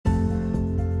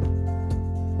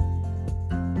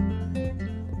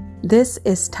This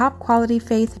is Top Quality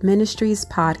Faith Ministries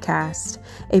podcast,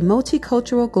 a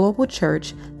multicultural global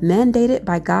church mandated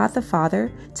by God the Father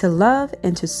to love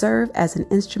and to serve as an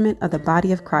instrument of the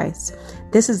body of Christ.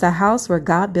 This is the house where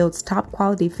God builds top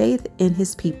quality faith in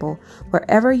his people.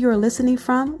 Wherever you are listening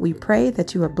from, we pray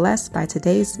that you are blessed by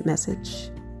today's message.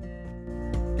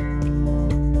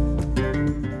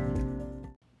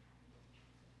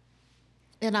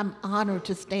 And I'm honored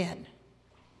to stand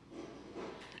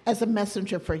as a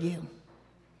messenger for you,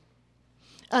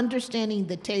 understanding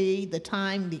the day, the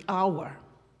time, the hour,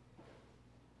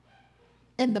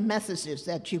 and the messages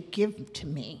that you give to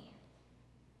me.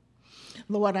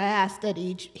 Lord, I ask that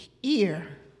each ear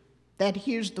that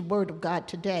hears the word of God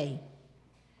today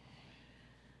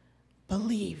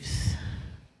believes.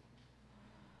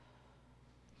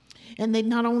 And they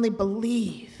not only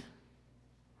believe,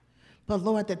 but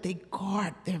Lord, that they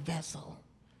guard their vessel,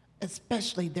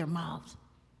 especially their mouths,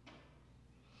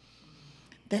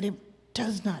 that it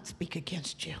does not speak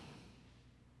against you.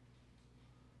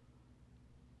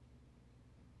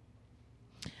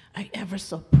 I ever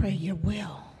so pray your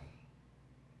will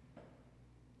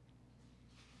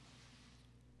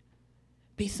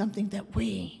be something that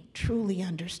we truly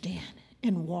understand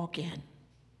and walk in.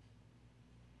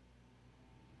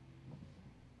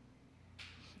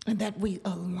 And that we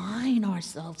align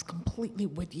ourselves completely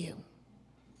with you.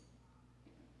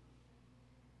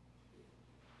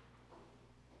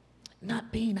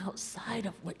 Not being outside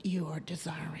of what you are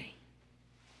desiring,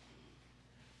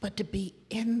 but to be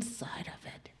inside of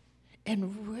it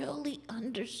and really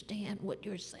understand what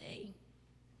you're saying.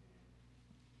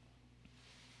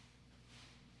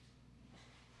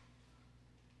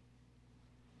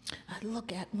 I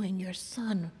look at when your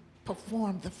son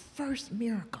performed the first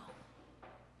miracle.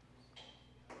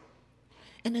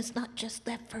 And it's not just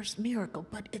that first miracle,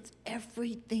 but it's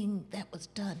everything that was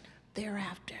done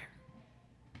thereafter.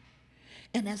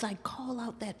 And as I call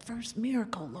out that first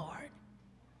miracle, Lord,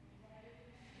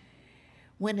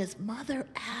 when his mother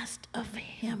asked of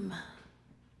him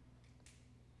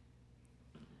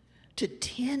to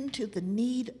tend to the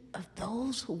need of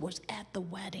those who was at the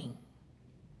wedding,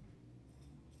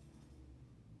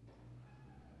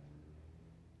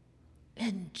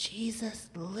 and Jesus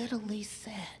literally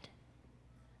said,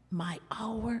 my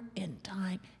hour and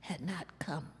time had not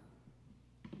come.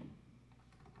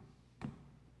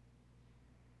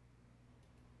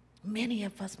 Many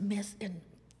of us miss and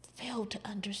fail to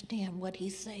understand what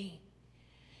he's saying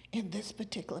in this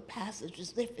particular passage,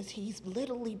 as if he's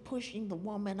literally pushing the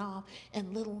woman off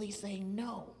and literally saying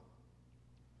no.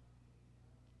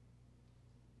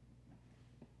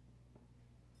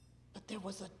 But there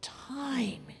was a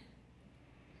time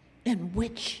in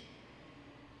which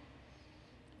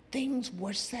things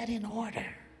were set in order.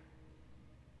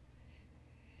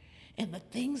 And the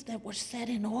things that were set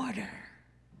in order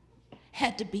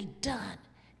had to be done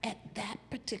at that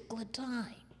particular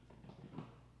time.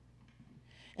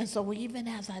 And so even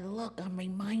as I look, I'm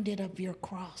reminded of your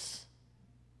cross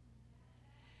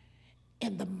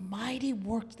and the mighty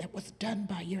work that was done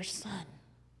by your son.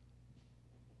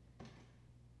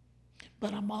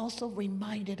 But I'm also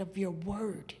reminded of your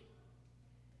word,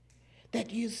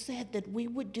 that you said that we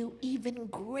would do even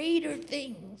greater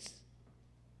things.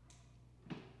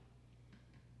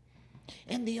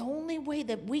 And the only way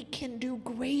that we can do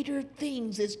greater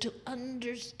things is to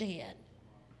understand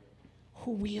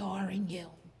who we are in you.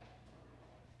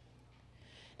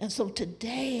 And so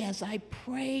today, as I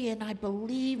pray and I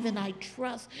believe and I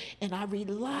trust and I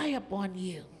rely upon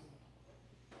you,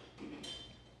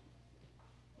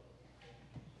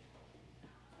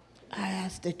 I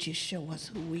ask that you show us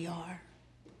who we are.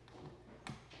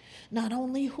 Not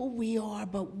only who we are,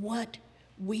 but what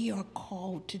we are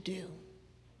called to do.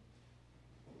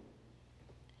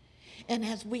 And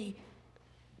as we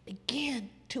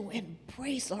begin to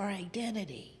embrace our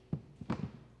identity,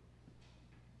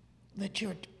 let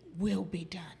your will be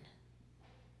done.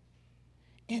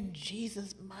 In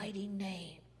Jesus' mighty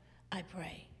name, I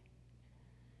pray.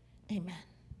 Amen.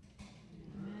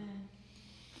 Amen.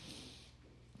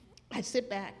 I sit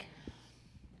back,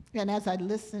 and as I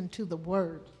listen to the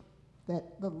word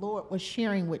that the Lord was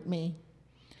sharing with me,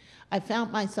 I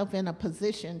found myself in a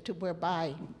position to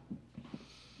whereby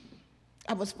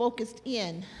I was focused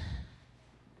in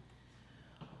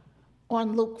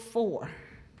on Luke 4.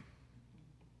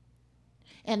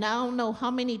 And I don't know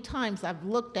how many times I've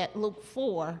looked at Luke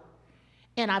 4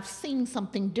 and I've seen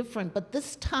something different, but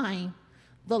this time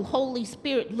the Holy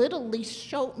Spirit literally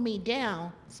slowed me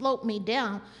down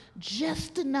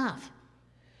just enough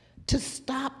to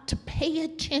stop to pay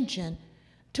attention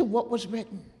to what was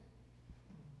written.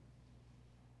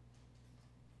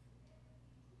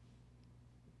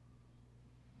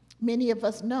 many of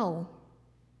us know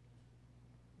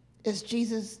is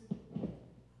Jesus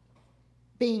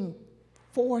being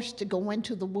forced to go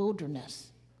into the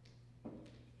wilderness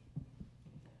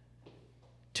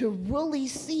to really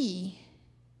see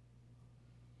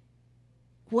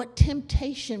what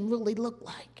temptation really looked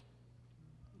like.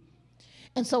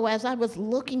 And so as I was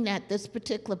looking at this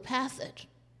particular passage,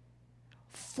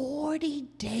 40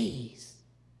 days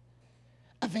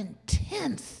of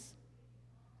intense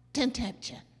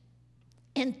temptation.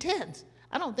 Intense.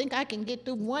 I don't think I can get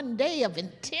through one day of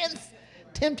intense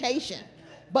temptation,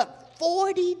 but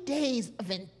 40 days of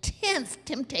intense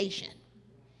temptation.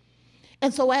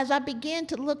 And so as I began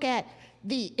to look at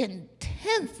the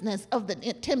intenseness of the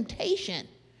temptation,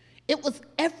 it was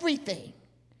everything.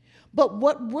 But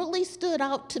what really stood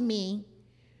out to me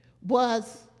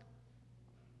was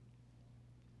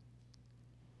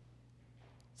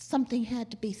something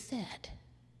had to be said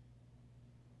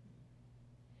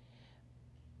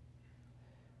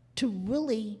to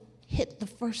really hit the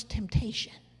first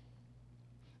temptation.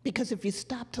 Because if you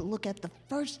stop to look at the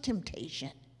first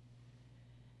temptation,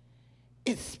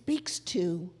 it speaks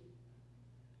to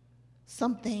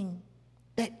something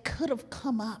that could have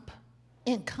come up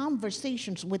in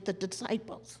conversations with the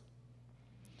disciples.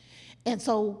 And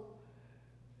so,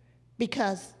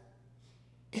 because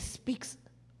it speaks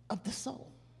of the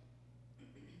soul.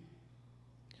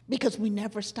 Because we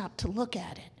never stop to look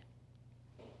at it.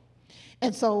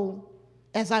 And so,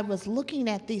 as I was looking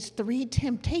at these 3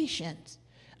 temptations,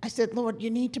 I said, Lord,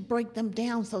 you need to break them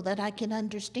down so that I can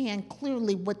understand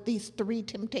clearly what these 3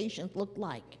 temptations look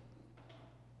like.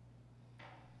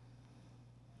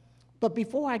 But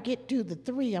before I get to the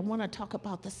 3, I want to talk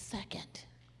about the second.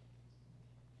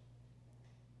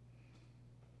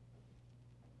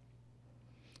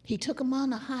 He took him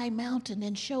on a high mountain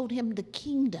and showed him the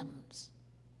kingdoms.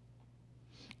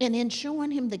 And in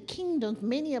showing him the kingdoms,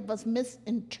 many of us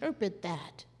misinterpret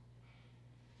that.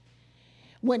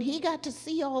 When he got to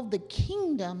see all the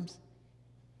kingdoms,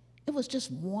 it was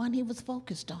just one he was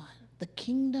focused on, the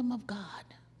kingdom of God.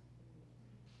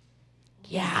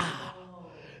 Yeah,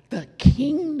 the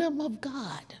kingdom of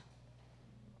God.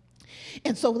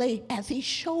 And so as he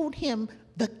showed him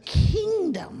the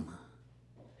kingdom,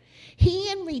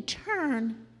 he in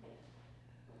return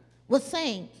was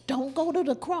saying, don't go to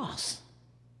the cross.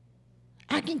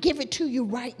 I can give it to you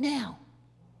right now.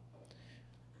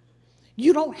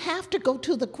 You don't have to go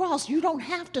to the cross. You don't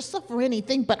have to suffer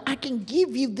anything, but I can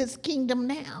give you this kingdom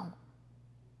now.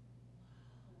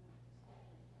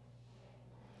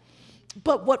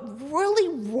 But what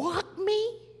really rocked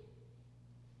me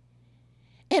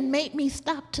and made me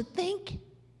stop to think,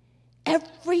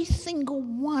 every single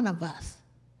one of us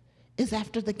is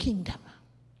after the kingdom.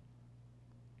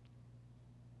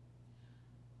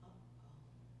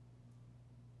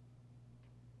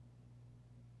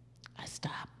 I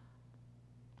stopped.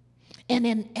 And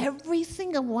in every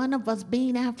single one of us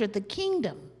being after the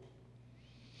kingdom,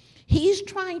 he's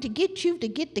trying to get you to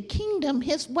get the kingdom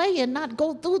his way and not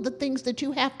go through the things that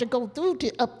you have to go through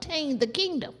to obtain the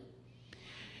kingdom.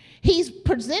 He's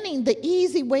presenting the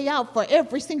easy way out for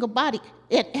every single body.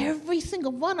 And every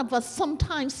single one of us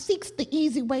sometimes seeks the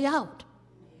easy way out.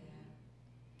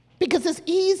 Because it's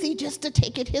easy just to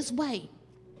take it his way.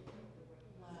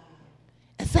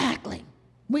 Exactly.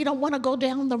 We don't want to go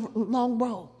down the long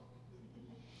road.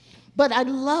 But I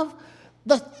love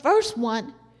the first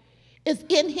one is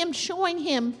in him showing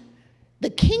him the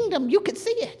kingdom. You could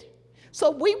see it.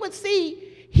 So we would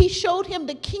see he showed him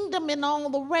the kingdom in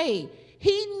all array.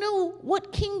 He knew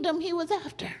what kingdom he was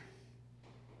after.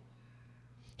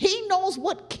 He knows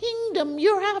what kingdom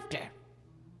you're after.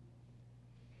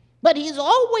 But he's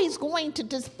always going to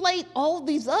display all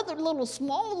these other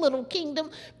small little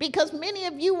kingdoms because many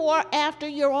of you are after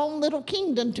your own little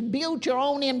kingdom to build your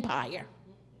own empire.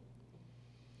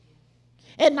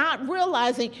 And not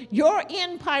realizing your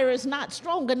empire is not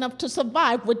strong enough to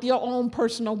survive with your own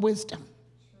personal wisdom.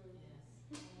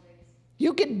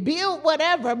 You can build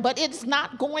whatever, but it's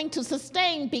not going to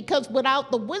sustain because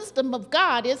without the wisdom of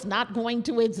God, it's not going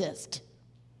to exist.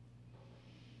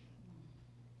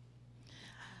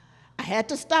 I had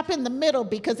to stop in the middle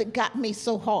because it got me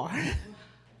so hard.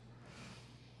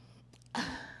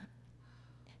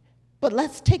 But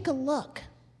let's take a look,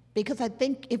 because I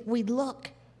think if we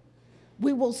look,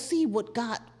 we will see what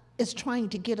God is trying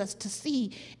to get us to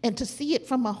see, and to see it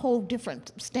from a whole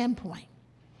different standpoint.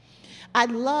 I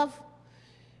love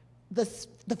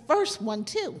the first one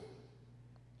too.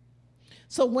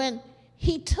 So when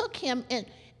he took him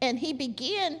and he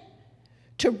began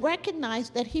to recognize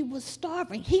that he was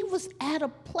starving, he was at a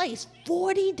place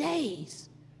 40 days.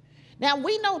 Now,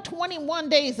 we know 21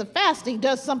 days of fasting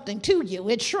does something to you.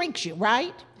 It shrinks you,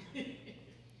 right?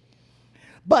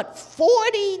 But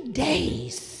 40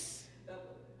 days,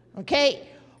 okay,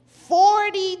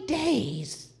 40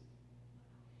 days,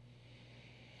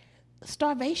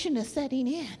 starvation is setting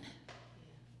in.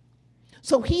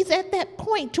 So he's at that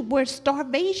point to where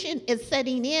starvation is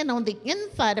setting in on the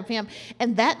inside of him,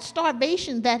 and that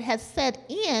starvation that has set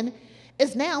in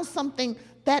is now something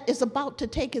that is about to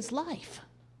take his life.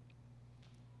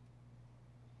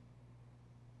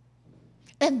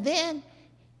 And then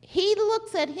he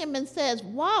looks at him and says,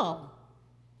 wow,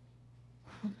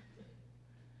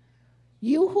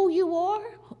 you who you are?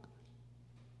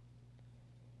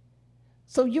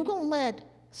 So you're going to let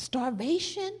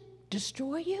starvation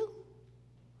destroy you?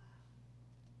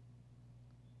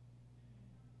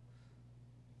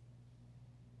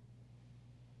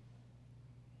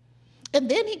 And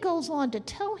then he goes on to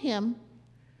tell him,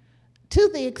 to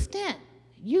the extent,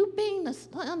 you being the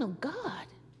Son of God,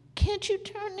 can't you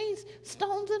turn these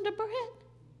stones into bread?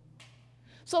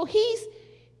 So he's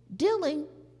dealing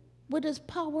with his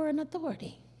power and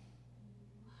authority.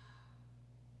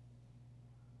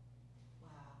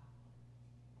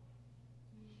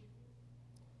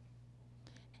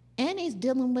 And he's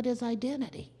dealing with his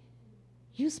identity.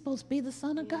 You're supposed to be the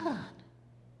Son of God.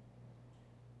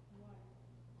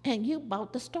 And you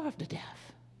about to starve to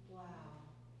death. Wow.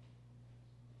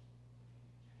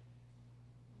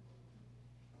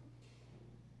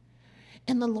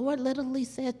 And the Lord literally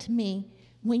said to me,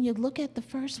 when you look at the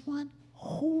first one,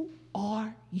 who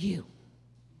are you?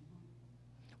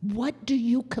 What do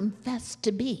you confess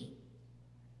to be?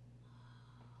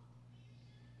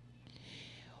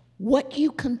 What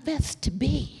you confess to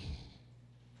be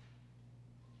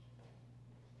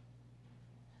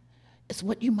is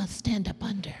what you must stand up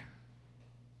under.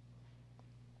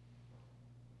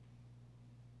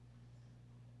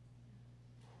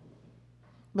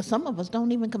 But some of us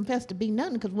don't even confess to be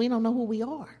nothing because we don't know who we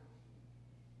are.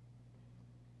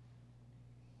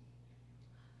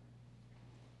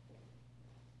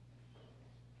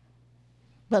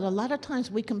 But a lot of times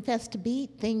we confess to be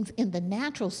things in the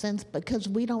natural sense because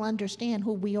we don't understand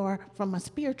who we are from a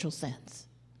spiritual sense.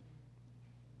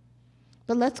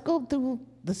 But let's go through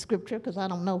the scripture because I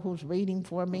don't know who's reading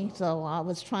for me, so I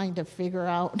was trying to figure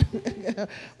out.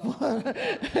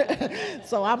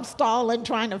 So I'm stalling,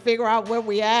 trying to figure out where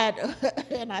we at,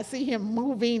 and I see him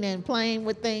moving and playing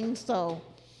with things, so.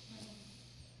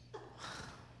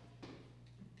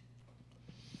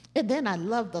 And then I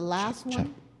love the last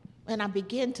one, and I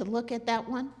begin to look at that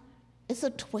one. It's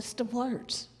a twist of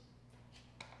words.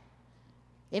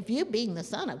 If you being the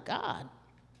Son of God,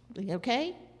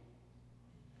 okay?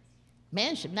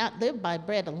 Man should not live by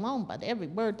bread alone, but every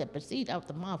word that proceeds out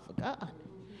the mouth of God.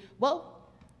 Well,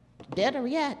 better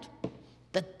yet,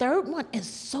 the third one is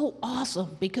so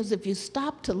awesome because if you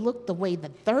stop to look the way the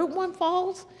third one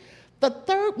falls, the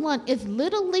third one is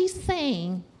literally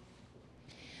saying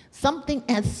something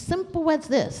as simple as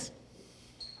this.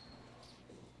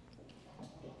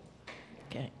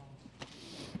 Okay.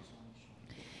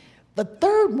 The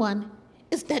third one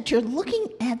is that you're looking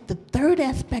at the third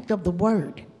aspect of the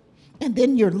word. And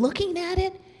then you're looking at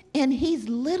it, and he's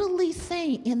literally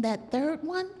saying in that third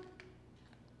one,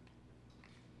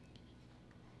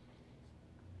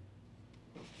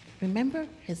 remember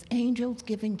his angels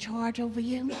giving charge over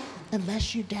you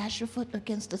unless you dash your foot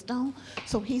against a stone?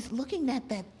 So he's looking at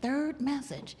that third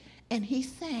message, and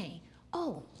he's saying,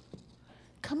 oh,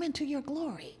 come into your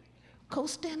glory. Go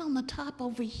stand on the top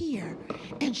over here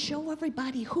and show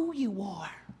everybody who you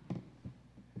are.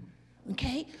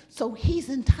 Okay, so he's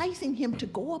enticing him to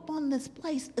go up on this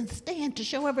place and stand to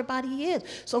show everybody he is.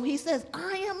 So he says,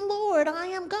 I am Lord, I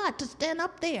am God, to stand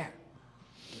up there.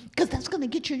 Because that's going to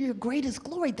get you your greatest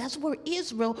glory. That's where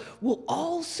Israel will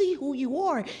all see who you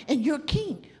are and you're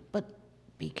king. But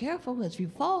be careful as you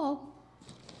fall.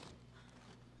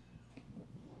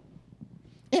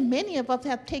 And many of us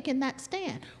have taken that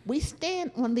stand. We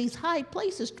stand on these high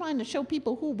places trying to show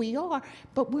people who we are,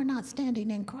 but we're not standing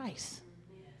in Christ.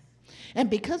 And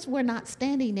because we're not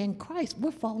standing in Christ,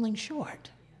 we're falling short.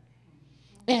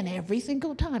 And every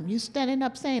single time you're standing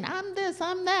up saying, I'm this,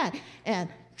 I'm that, and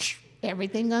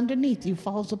everything underneath you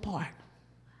falls apart.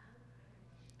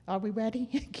 Are we ready?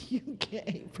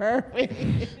 Okay, perfect.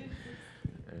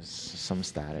 There's some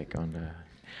static on the...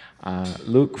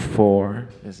 Luke 4,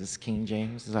 this is King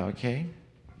James, is that okay?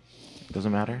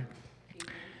 Doesn't matter?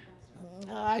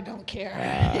 I don't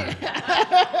care.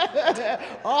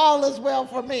 All is well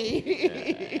for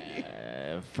me.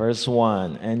 Verse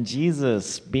 1, and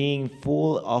Jesus, being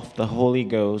full of the Holy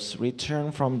Ghost,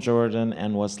 returned from Jordan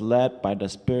and was led by the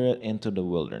Spirit into the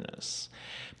wilderness,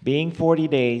 being 40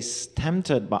 days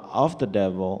tempted of the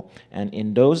devil, and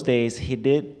in those days he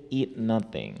did eat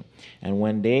nothing. And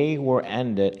when they were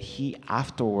ended, he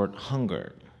afterward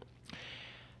hungered.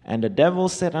 And the devil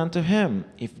said unto him,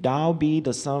 If thou be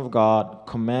the Son of God,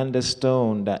 command this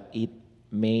stone that it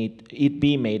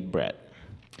be made bread.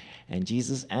 And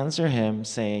Jesus answered him,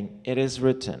 saying, It is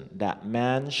written, that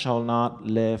man shall not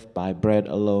live by bread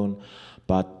alone,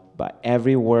 but by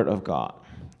every word of God.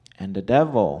 And the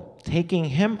devil, taking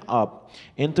him up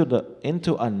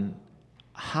into an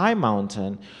high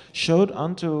mountain, showed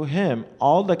unto him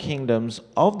all the kingdoms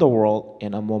of the world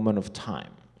in a moment of time.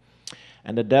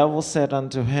 And the devil said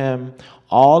unto him,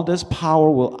 All this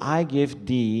power will I give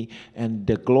thee, and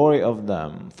the glory of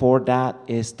them, for that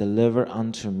is delivered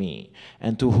unto me,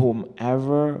 and to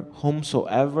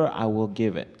whomsoever I will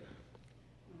give it.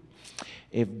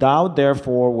 If thou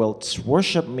therefore wilt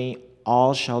worship me,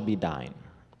 all shall be thine.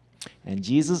 And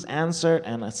Jesus answered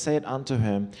and said unto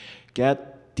him,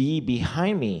 Get thee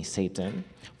behind me, Satan,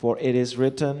 for it is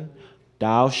written,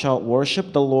 Thou shalt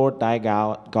worship the Lord thy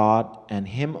God, and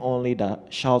him only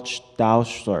shalt thou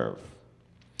serve.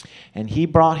 And he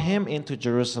brought him into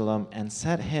Jerusalem, and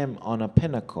set him on a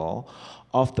pinnacle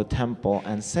of the temple,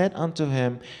 and said unto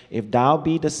him, If thou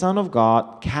be the Son of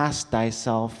God, cast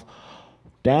thyself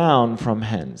down from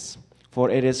hence.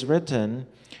 For it is written,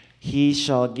 He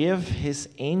shall give his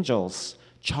angels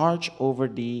charge over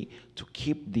thee to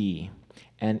keep thee,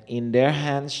 and in their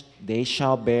hands they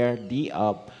shall bear thee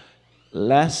up,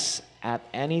 lest at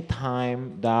any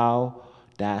time thou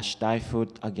dash thy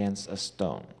foot against a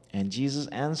stone. And Jesus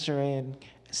answering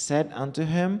said unto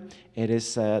him, It is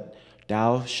said,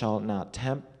 Thou shalt not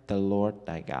tempt the Lord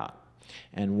thy God.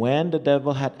 And when the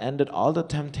devil had ended all the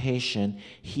temptation,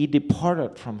 he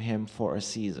departed from him for a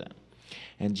season.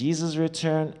 And Jesus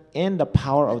returned in the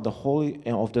power of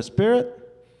the Spirit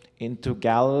into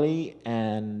Galilee,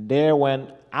 and there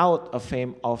went out a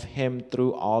fame of him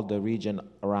through all the region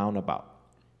around about.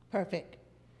 Perfect.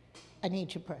 I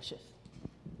need you, precious.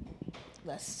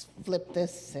 Let's flip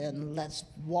this and let's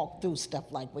walk through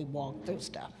stuff like we walk through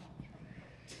stuff.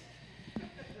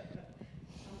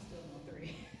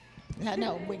 I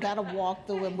know, we got to walk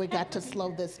through and we got to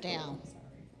slow this down.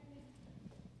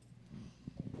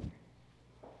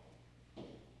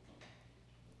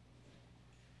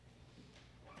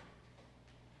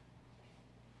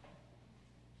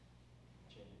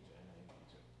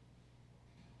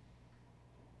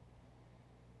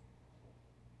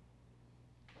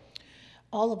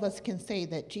 All of us can say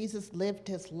that Jesus lived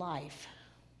his life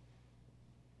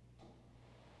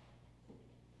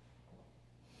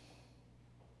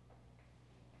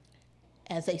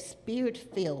as a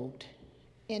spirit-filled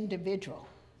individual,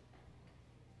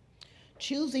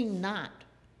 choosing not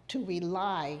to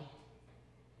rely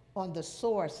on the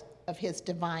source of his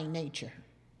divine nature.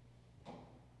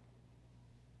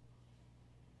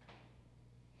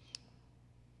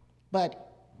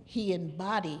 But he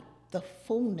embodied the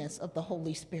fullness of the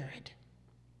Holy Spirit.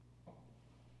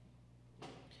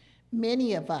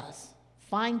 Many of us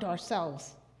find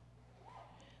ourselves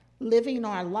living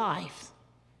our lives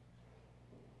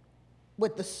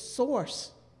with the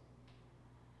source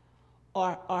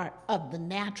of the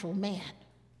natural man,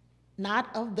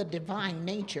 not of the divine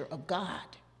nature of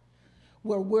God,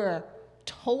 where we're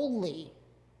totally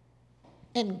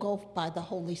engulfed by the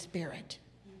Holy Spirit.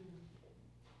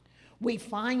 We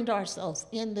find ourselves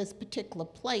in this particular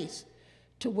place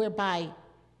to whereby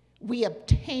we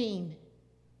obtain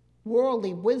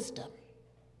worldly wisdom.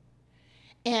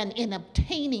 And in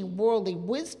obtaining worldly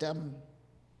wisdom,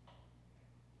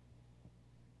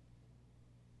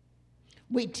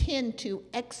 we tend to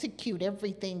execute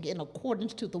everything in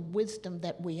accordance to the wisdom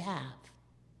that we have.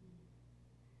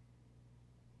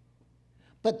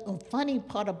 But the funny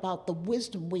part about the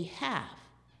wisdom we have,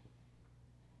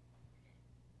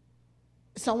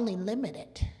 it's only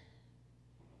limited,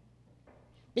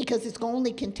 because it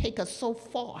only can take us so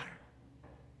far.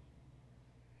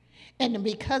 And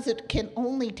because it can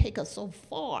only take us so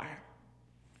far,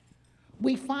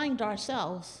 we find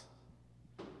ourselves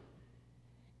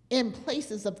in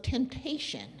places of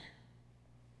temptation.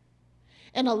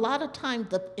 And a lot of times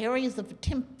the areas of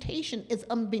temptation is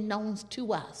unbeknownst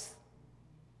to us.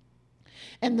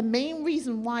 And the main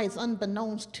reason why it's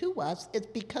unbeknownst to us is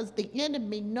because the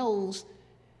enemy knows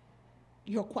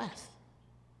your quest,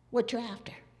 what you're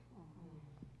after.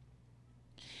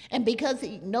 And because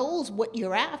he knows what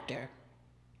you're after,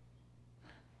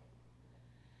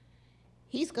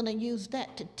 he's going to use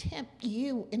that to tempt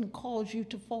you and cause you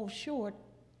to fall short,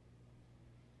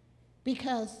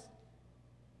 because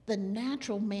the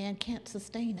natural man can't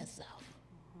sustain itself,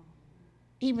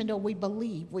 even though we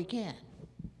believe we can.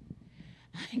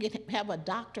 I can have a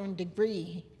doctorate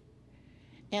degree,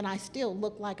 and I still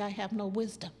look like I have no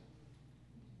wisdom.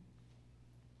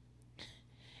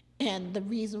 And the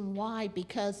reason why,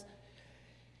 because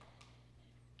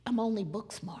I'm only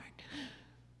book smart.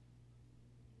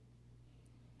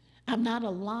 I'm not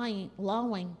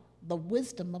allowing the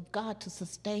wisdom of God to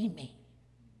sustain me.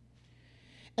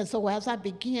 And so as I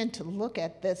began to look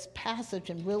at this passage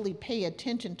and really pay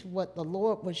attention to what the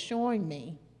Lord was showing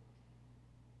me,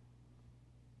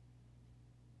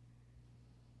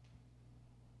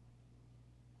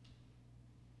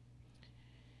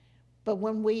 but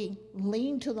when we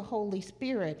lean to the Holy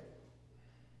Spirit,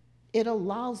 it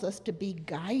allows us to be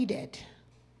guided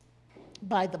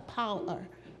by the power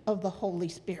of the Holy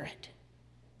Spirit.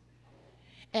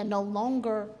 And no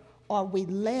longer are we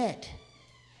led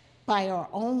by our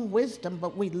own wisdom,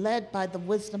 but we led by the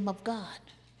wisdom of God.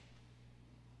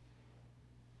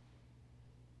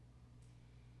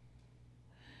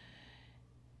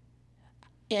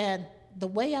 And the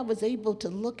way I was able to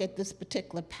look at this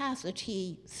particular passage,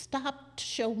 he stopped to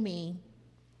show me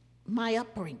my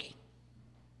upbringing.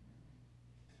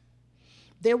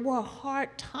 There were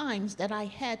hard times that I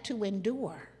had to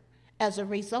endure as a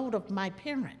result of my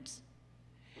parents.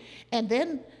 And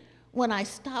then when I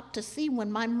stopped to see,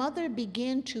 when my mother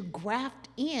began to graft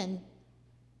in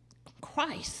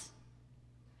Christ,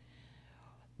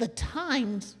 the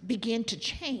times began to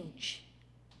change.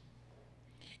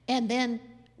 And then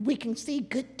we can see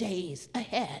good days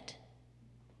ahead.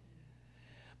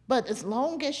 But as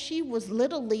long as she was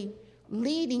literally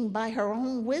leading by her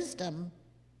own wisdom,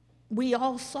 we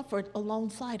all suffered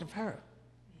alongside of her.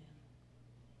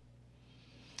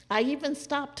 I even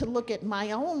stopped to look at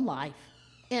my own life,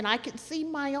 and I could see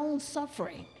my own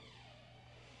suffering,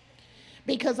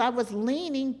 because I was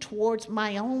leaning towards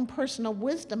my own personal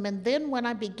wisdom. And then when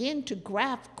I began to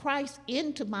graft Christ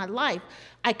into my life,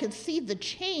 I could see the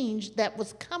change that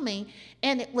was coming,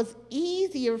 and it was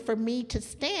easier for me to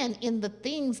stand in the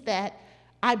things that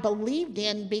I believed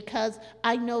in, because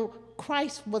I know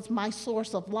Christ was my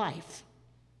source of life.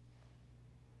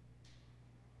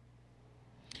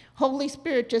 Holy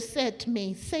Spirit just said to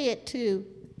me, say it to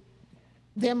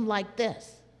them like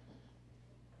this: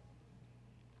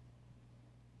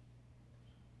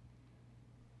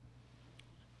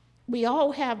 we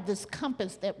all have this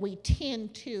compass that we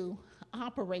tend to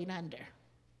operate under.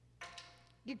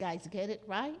 You guys get it,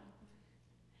 right?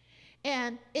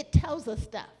 And it tells us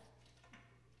stuff.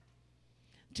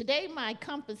 Today, my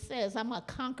compass says I'm going to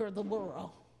conquer the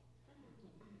world.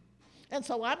 And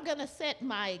so I'm going to set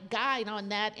my guide on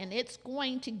that, and it's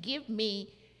going to give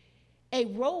me a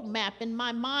roadmap in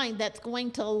my mind that's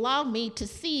going to allow me to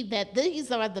see that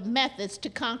these are the methods to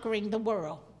conquering the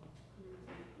world.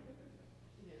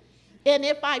 And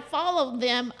if I follow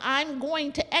them, I'm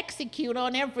going to execute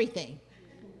on everything.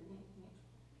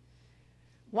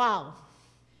 Wow.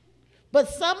 But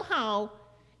somehow,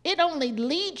 it only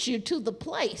leads you to the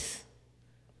place.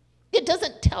 It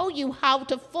doesn't tell you how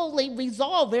to fully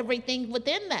resolve everything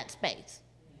within that space.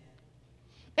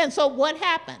 And so what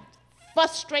happened?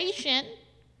 Frustration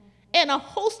and a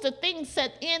host of things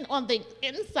set in on the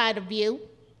inside of you.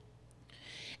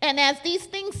 And as these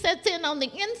things set in on the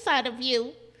inside of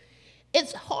you,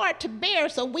 it's hard to bear,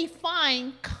 so we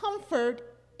find comfort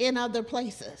in other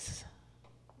places.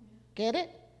 Get it?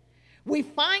 We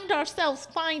find ourselves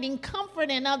finding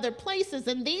comfort in other places,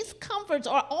 and these comforts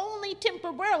are only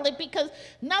temporarily, because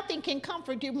nothing can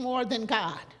comfort you more than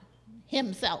God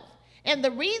himself. And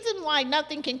the reason why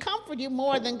nothing can comfort you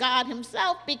more than God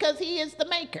himself, because he is the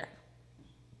maker.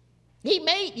 He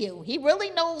made you. He really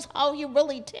knows how you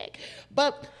really tick,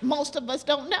 but most of us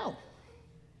don't know.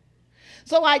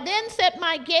 So I then set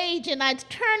my gauge and I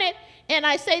turn it and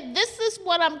I say, this is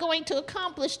what I'm going to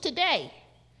accomplish today.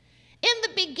 In the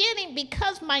beginning,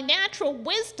 because my natural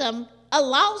wisdom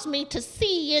allows me to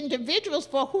see individuals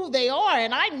for who they are,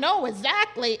 and I know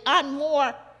exactly I'm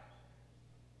more,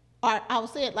 or I'll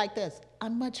say it like this,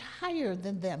 I'm much higher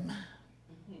than them.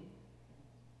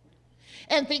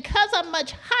 And because I'm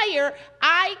much higher,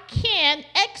 I can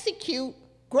execute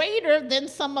greater than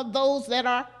some of those that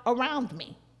are around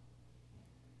me.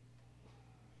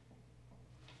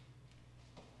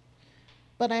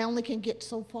 But I only can get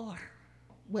so far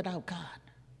without God.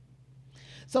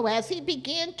 So as he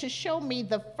began to show me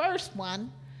the first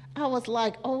one, I was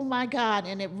like, oh my God,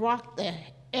 and it rocked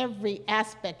every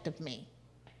aspect of me.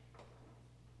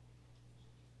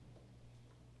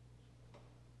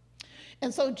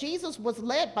 And so Jesus was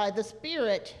led by the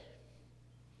Spirit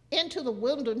into the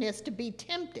wilderness to be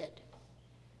tempted.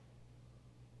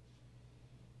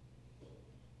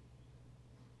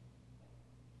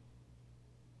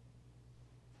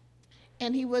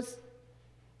 And he was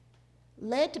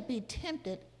led to be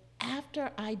tempted after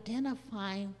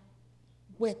identifying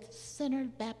with sinner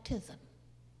baptism.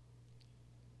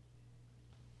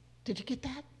 Did you get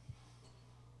that?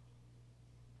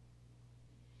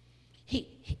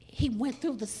 He went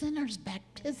through the sinner's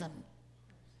baptism.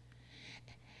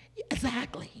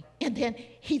 Exactly. And then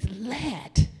he's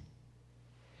led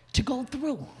to go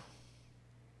through.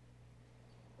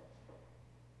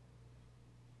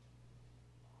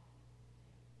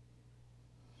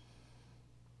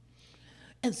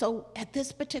 And so at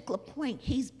this particular point,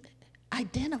 he's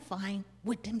identifying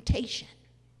with temptation.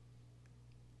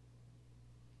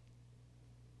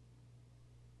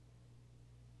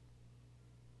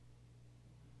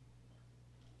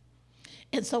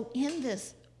 And so in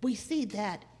this, we see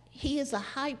that he is a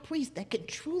high priest that can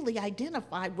truly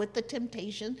identify with the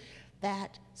temptation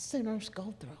that sinners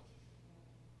go through.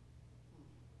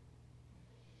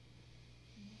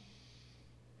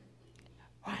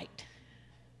 Right.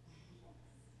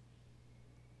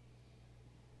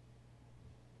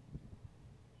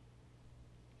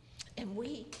 And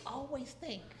we always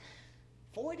think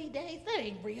 40 days, that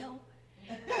ain't real.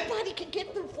 Nobody can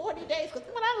get through 40 days. Because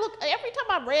when I look, every time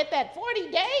I read that, 40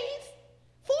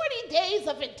 days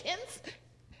of intense,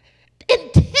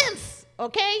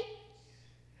 okay,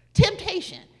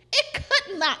 temptation. It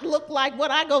could not look like what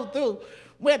I go through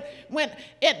when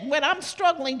I'm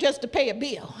struggling just to pay a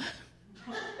bill.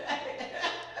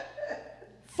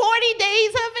 40 days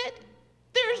of it?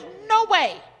 There's no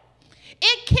way.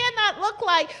 It cannot look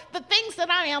like the things that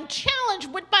I am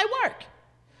challenged with by work.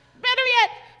 Better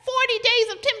yet, 40 days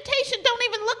of temptation don't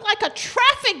even look like a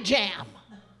traffic jam.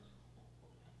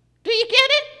 Do you get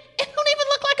it? It don't even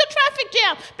look like a traffic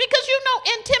jam. Because you know,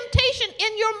 in temptation,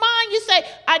 in your mind, you say,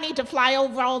 I need to fly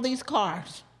over all these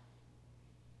cars.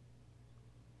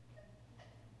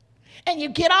 And you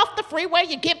get off the freeway,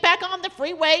 you get back on the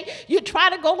freeway, you try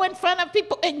to go in front of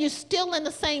people, and you're still in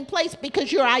the same place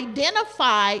because you're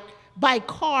identified by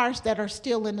cars that are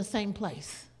still in the same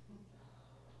place.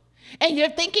 And you're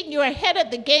thinking you're ahead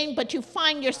of the game, but you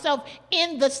find yourself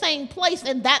in the same place,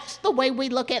 and that's the way we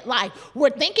look at life. We're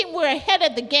thinking we're ahead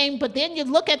of the game, but then you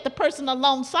look at the person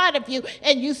alongside of you,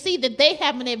 and you see that they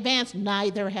haven't advanced,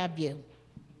 neither have you.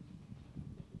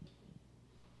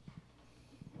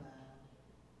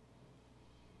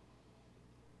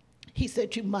 He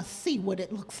said you must see what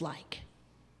it looks like,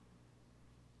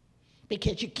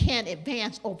 because you can't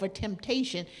advance over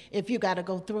temptation if you got to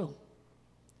go through.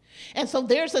 And so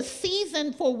there's a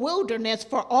season for wilderness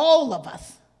for all of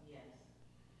us. Yes.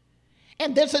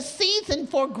 And there's a season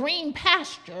for green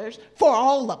pastures for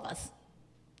all of us.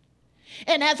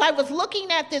 And as I was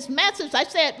looking at this message, I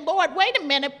said, Lord, wait a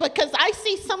minute, because I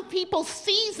see some people's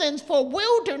seasons for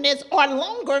wilderness are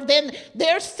longer than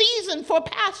their season for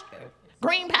pasture,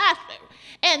 green pasture.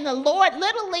 And the Lord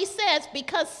literally says,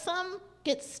 because some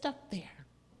get stuck there.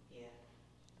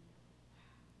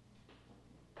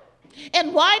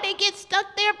 And why they get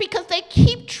stuck there? Because they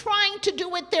keep trying to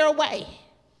do it their way.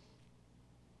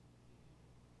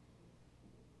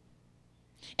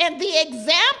 And the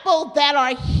example that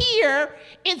are here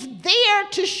is there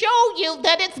to show you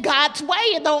that it's God's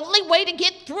way. And the only way to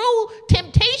get through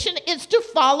temptation is to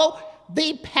follow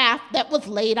the path that was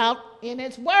laid out in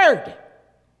His Word.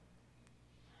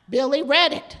 Billy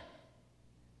read it.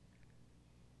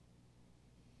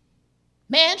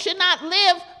 Man should not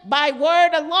live by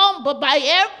word alone, but by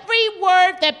every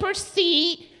word that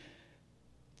proceeds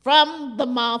from the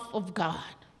mouth of God.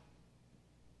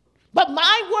 But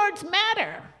my words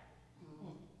matter.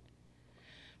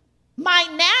 My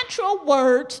natural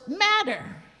words matter.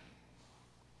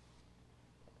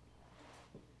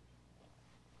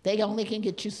 They only can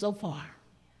get you so far.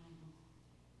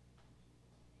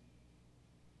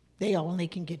 They only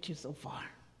can get you so far.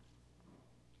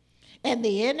 And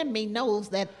the enemy knows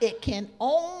that it can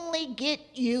only get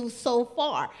you so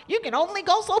far. You can only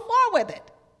go so far with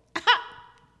it.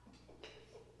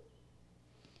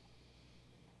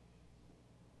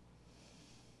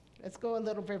 Let's go a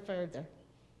little bit further.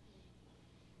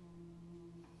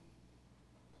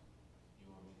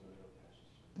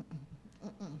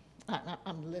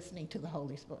 I'm listening to the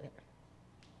Holy Spirit.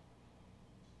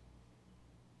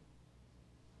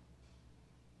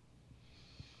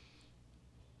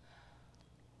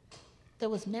 There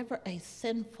was never a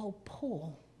sinful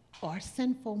pull or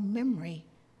sinful memory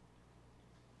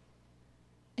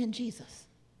in Jesus.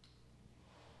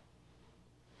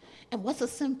 And what's a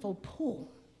sinful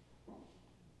pull?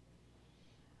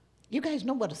 You guys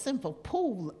know what a sinful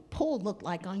pull look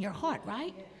like on your heart,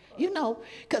 right? You know,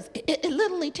 because it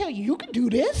literally tells you, you can do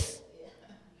this.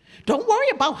 Don't worry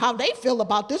about how they feel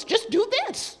about this. Just do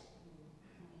this.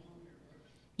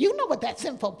 You know what that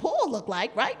sinful pull look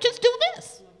like, right? Just do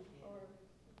this.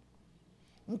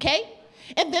 Okay?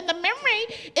 And then the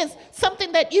memory is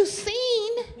something that you've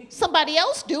seen somebody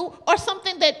else do, or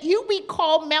something that you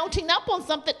recall mounting up on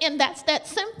something, and that's that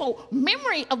simple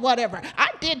memory of whatever.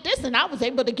 I did this and I was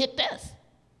able to get this.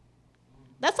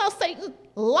 That's how Satan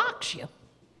locks you.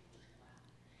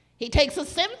 He takes a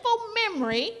sinful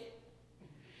memory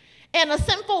and a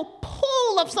sinful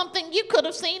pull of something you could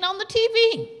have seen on the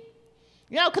TV.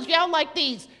 You know, because y'all like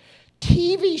these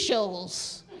TV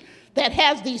shows that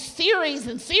has these series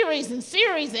and series and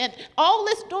series, and all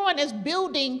it's doing is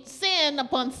building sin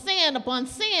upon sin upon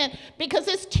sin, because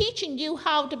it's teaching you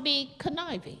how to be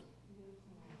conniving.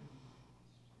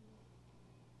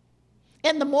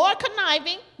 And the more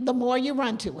conniving, the more you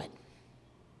run to it.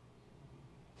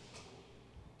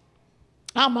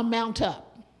 I'm going to mount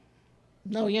up.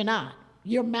 No, you're not.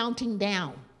 You're mounting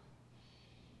down.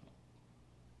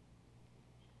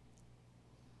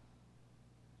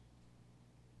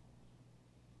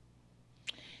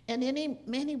 And in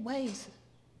many ways,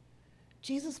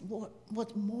 Jesus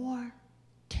was more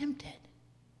tempted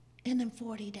in them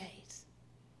 40 days.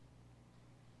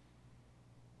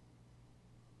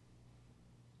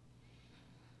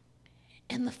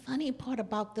 And the funny part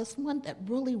about this one that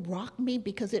really rocked me,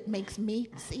 because it makes me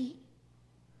see,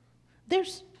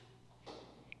 there's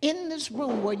in this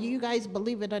room, whether you guys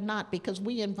believe it or not, because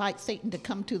we invite Satan to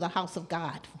come to the house of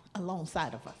God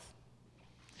alongside of us.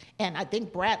 And I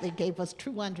think Bradley gave us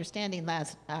true understanding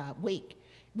last week.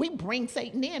 We bring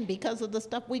Satan in because of the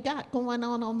stuff we got going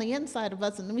on the inside of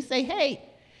us. And we say, hey,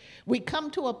 we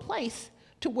come to a place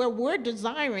to where we're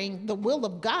desiring the will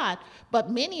of God. But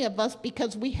many of us,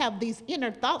 because we have these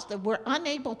inner thoughts that we're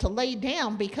unable to lay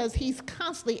down because he's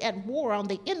constantly at war on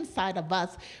the inside of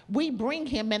us, we bring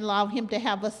him and allow him to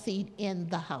have a seat in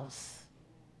the house.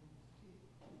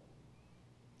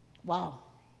 Wow.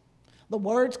 The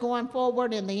word's going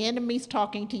forward and the enemy's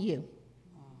talking to you.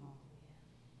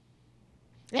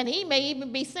 And he may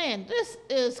even be saying, this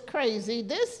is crazy.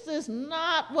 This is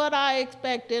not what I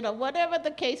expected, or whatever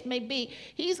the case may be.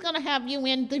 He's going to have you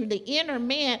in through the inner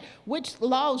man, which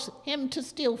allows him to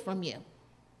steal from you.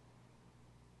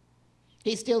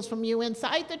 He steals from you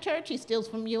inside the church. He steals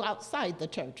from you outside the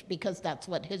church, because that's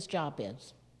what his job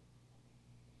is.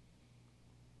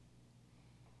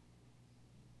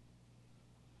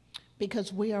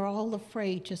 Because we are all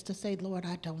afraid just to say, Lord,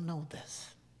 I don't know this.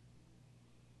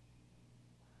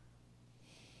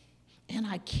 And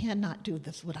I cannot do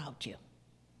this without you.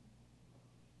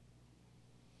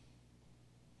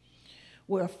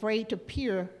 We're afraid to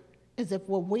appear as if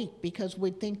we're weak because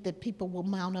we think that people will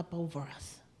mount up over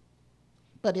us.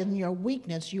 But in your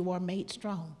weakness, you are made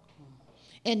strong.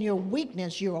 In your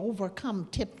weakness, you overcome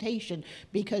temptation,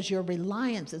 because your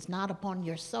reliance is not upon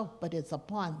yourself, but it's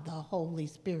upon the Holy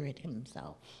Spirit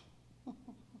himself.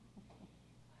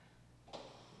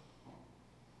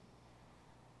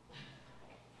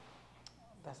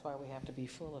 That's why we have to be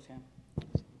full of him.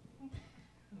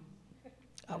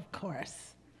 Of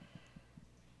course.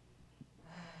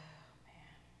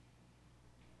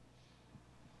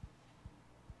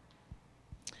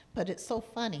 But it's so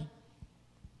funny.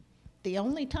 The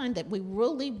only time that we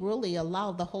really, really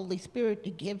allow the Holy Spirit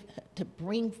to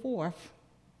bring forth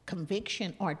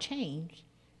conviction or change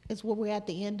is when we're at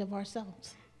the end of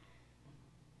ourselves.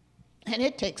 And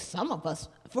it takes some of us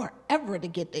forever to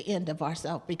get the end of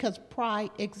ourselves, because pride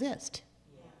exists.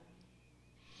 Yeah.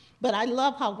 But I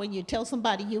love how when you tell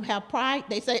somebody you have pride,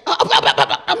 they say,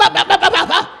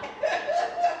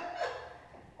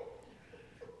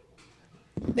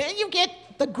 then you get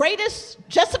the greatest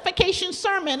justification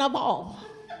sermon of all,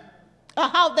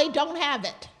 of how they don't have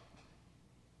it.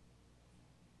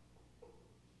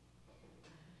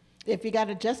 If you got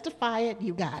to justify it,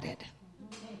 you got it.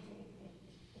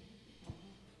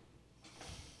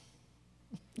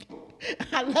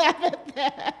 I laugh at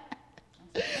that.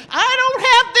 I don't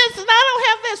have this and I don't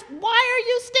have this. Why are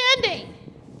you standing?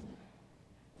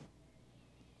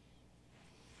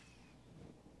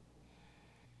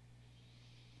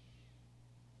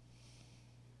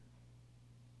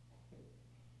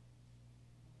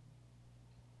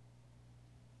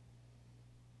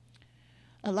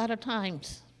 A lot of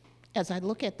times, as I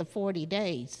look at the 40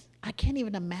 days, I can't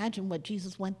even imagine what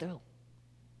Jesus went through.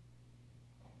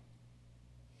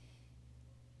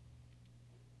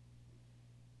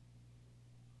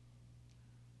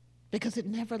 because it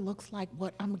never looks like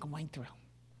what I'm going through.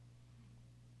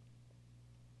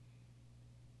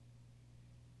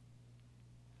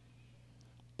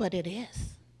 But it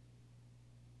is.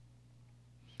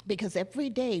 Because every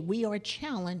day we are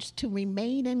challenged to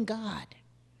remain in God.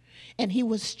 And he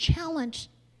was challenged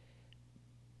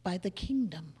by the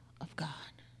kingdom of God.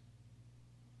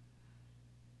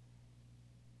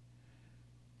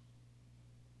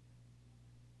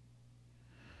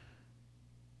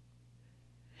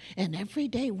 And every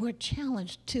day we're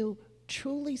challenged to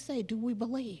truly say, do we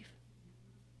believe?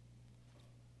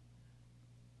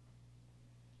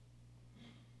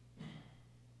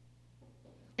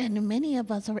 And many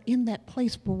of us are in that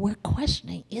place where we're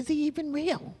questioning, is he even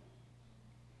real?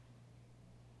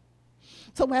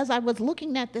 So as I was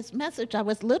looking at this message, I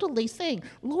was literally saying,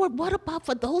 Lord, what about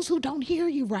for those who don't hear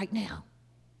you right now?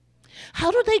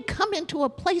 How do they come into a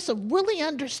place of really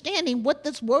understanding what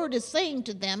this word is saying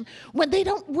to them when they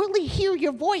don't really hear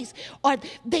your voice, or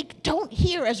they don't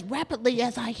hear as rapidly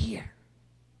as I hear?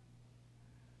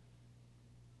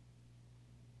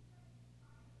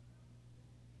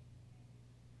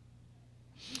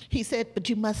 He said, but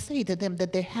you must say to them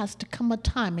that there has to come a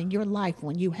time in your life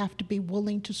when you have to be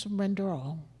willing to surrender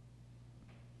all.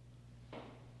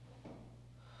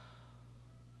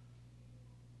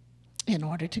 In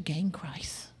order to gain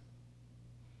Christ.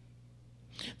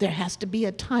 There has to be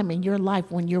a time in your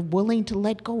life when you're willing to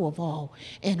let go of all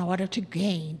in order to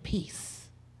gain peace.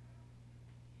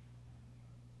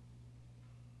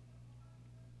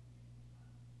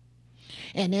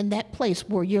 And in that place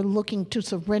where you're looking to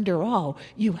surrender all,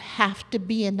 you have to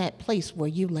be in that place where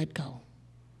you let go.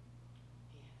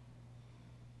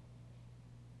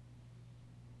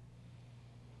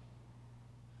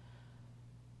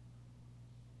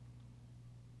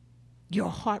 Your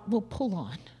heart will pull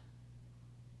on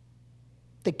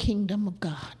the kingdom of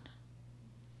God.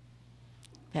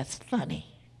 That's funny.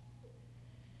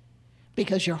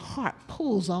 Because your heart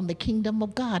pulls on the kingdom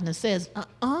of God and it says,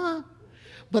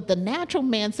 But the natural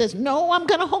man says, no, I'm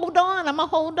going to hold on. I'm going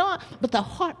to hold on. But the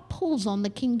heart pulls on the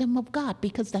kingdom of God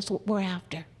because that's what we're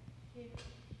after.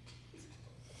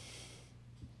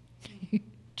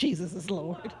 Jesus is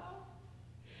Lord.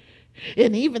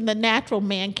 And even the natural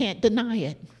man can't deny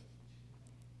it.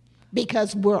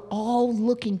 Because we're all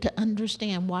looking to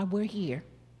understand why we're here.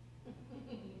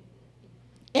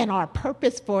 And our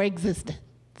purpose for existence.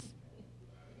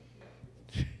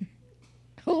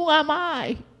 Who am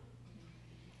I?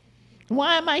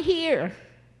 Why am I here?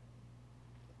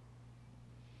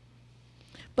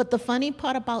 But the funny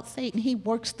part about Satan, he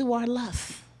works through our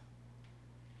lust.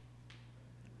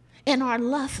 And our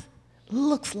lust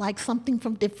looks like something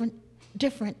from different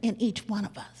in each one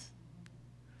of us.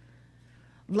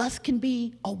 Lust can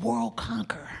be a world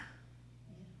conqueror.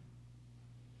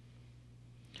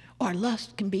 Or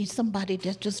lust can be somebody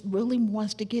that just really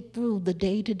wants to get through the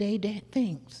day-to-day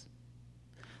things.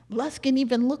 Lust can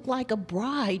even look like a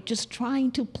bride just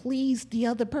trying to please the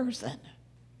other person.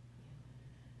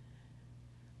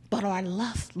 But our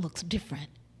lust looks different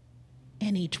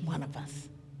in each one of us.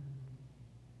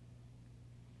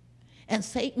 And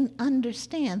Satan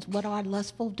understands what our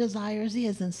lustful desires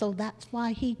is, and so that's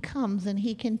why he comes and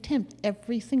he can tempt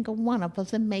every single one of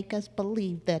us and make us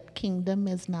believe that kingdom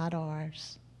is not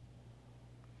ours.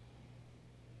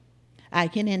 I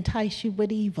can entice you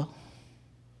with evil.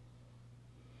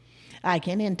 I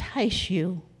can entice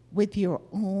you with your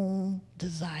own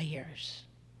desires.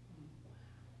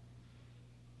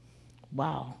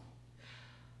 Wow.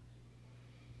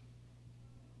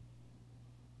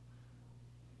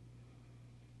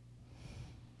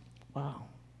 Wow.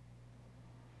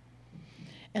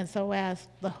 And so as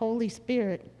the Holy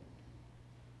Spirit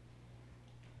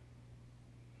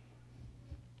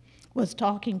was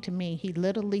talking to me, he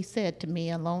literally said to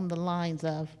me along the lines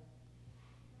of,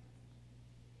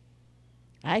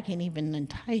 I can even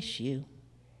entice you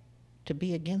to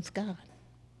be against God.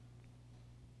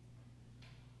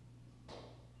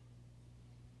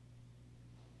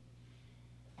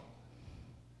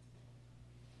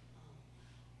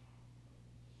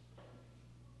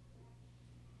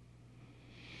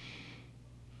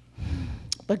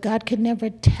 But God could never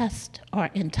test or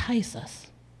entice us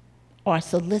or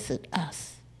solicit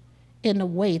us in a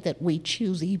way that we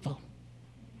choose evil.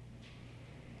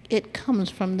 It comes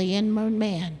from the inward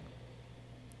man.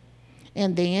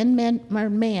 And the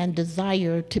inward man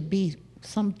desire to be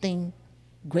something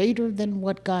greater than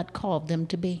what God called them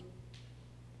to be.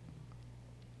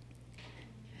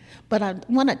 But I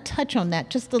want to touch on that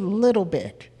just a little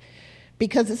bit,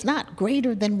 because it's not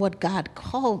greater than what God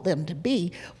called them to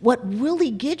be. What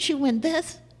really gets you in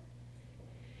this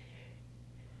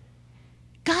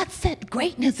God set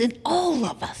greatness in all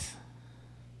of us.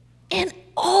 In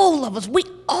all of us. We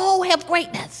all have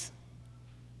greatness.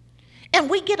 And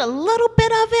we get a little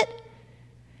bit of it,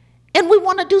 and we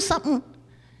want to do something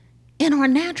in our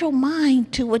natural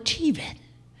mind to achieve it.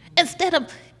 Instead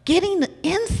of getting the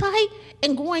insight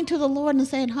and going to the Lord and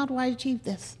saying, how do I achieve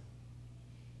this?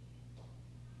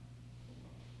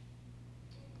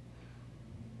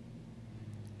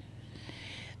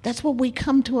 That's where we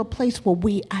come to a place where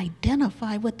we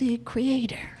identify with the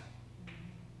Creator.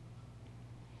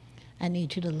 I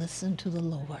need you to listen to the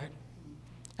Lord.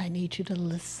 I need you to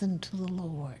listen to the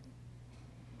Lord.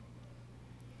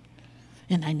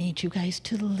 And I need you guys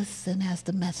to listen as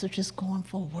the message is going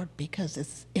forward, because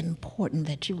it's important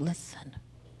that you listen.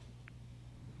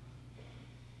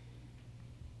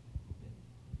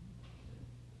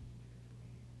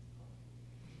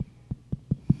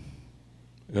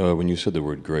 When you said the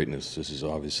word greatness, this is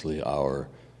obviously our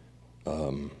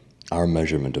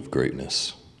measurement of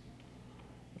greatness.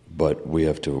 But we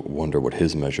have to wonder what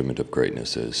his measurement of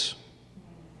greatness is.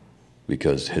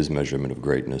 Because his measurement of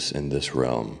greatness in this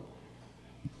realm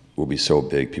will be so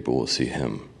big, people will see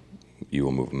him. You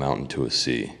will move a mountain to a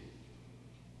sea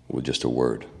with just a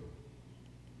word.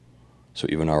 So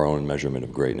even our own measurement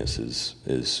of greatness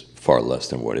is far less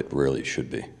than what it really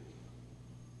should be.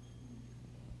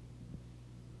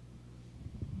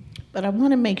 But I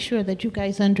want to make sure that you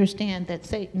guys understand that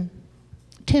Satan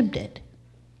tempted.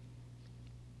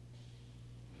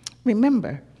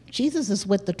 Remember, Jesus is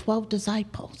with the 12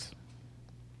 disciples.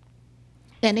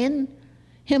 And in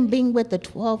him being with the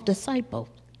 12 disciples,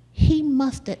 he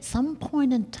must at some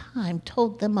point in time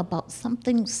told them about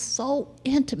something so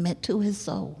intimate to his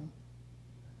soul.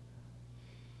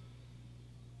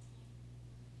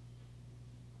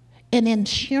 And in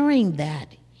sharing that,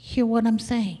 hear what I'm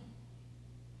saying.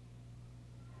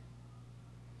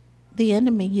 The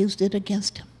enemy used it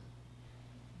against him.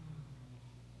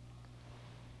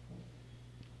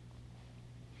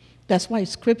 That's why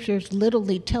scriptures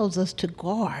literally tells us to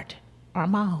guard our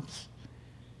mouths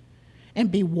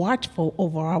and be watchful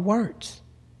over our words.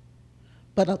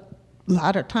 But a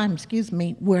lot of times,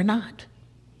 we're not.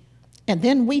 And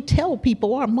then we tell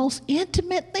people our most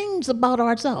intimate things about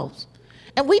ourselves.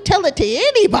 And we tell it to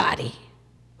anybody.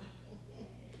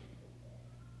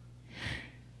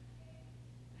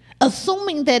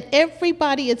 Assuming that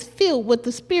everybody is filled with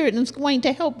the Spirit and is going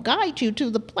to help guide you to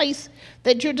the place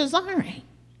that you're desiring.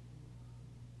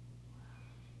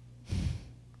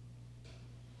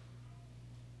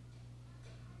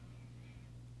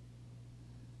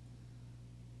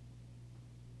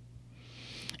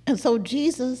 And so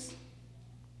Jesus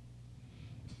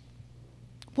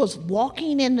was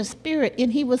walking in the Spirit,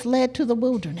 and he was led to the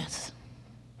wilderness,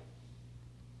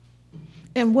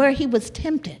 and where he was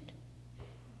tempted.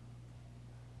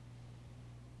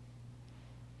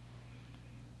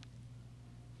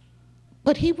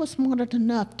 But he was smart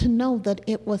enough to know that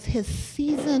it was his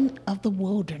season of the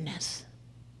wilderness.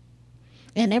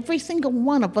 And every single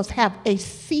one of us have a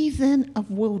season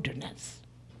of wilderness,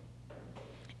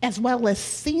 as well as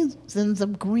seasons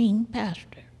of green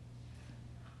pasture.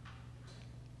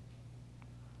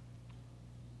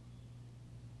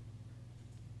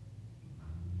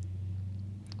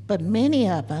 But many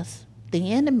of us,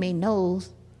 the enemy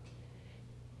knows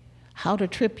how to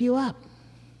trip you up.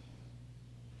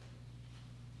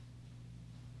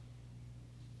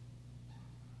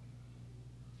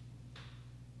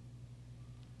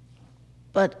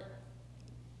 But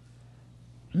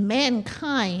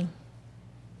mankind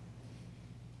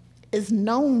is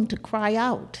known to cry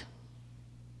out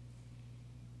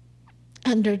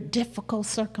under difficult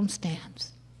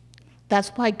circumstance. That's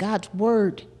why God's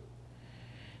word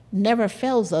never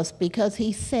fails us, because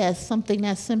he says something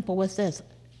as simple as this: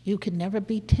 you can never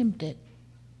be tempted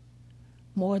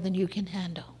more than you can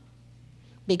handle.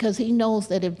 Because he knows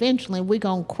that eventually we're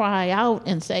going to cry out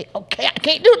and say, okay, I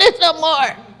can't do this no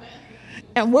more.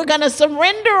 And we're going to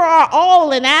surrender our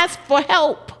all and ask for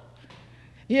help.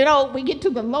 You know, we get to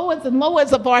the lowest and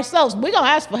lowest of ourselves. We're going to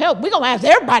ask for help. We're going to ask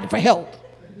everybody for help.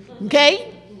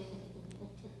 Okay?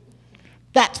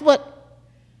 That's what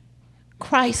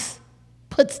Christ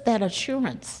puts that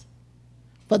assurance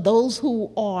for those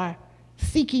who are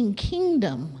seeking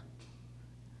kingdom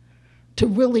to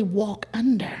really walk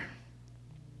under.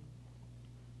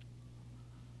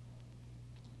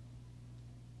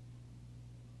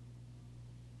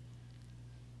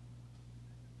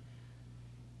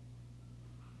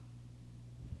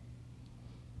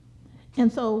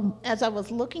 And so as I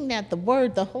was looking at the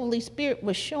word, the Holy Spirit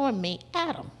was showing me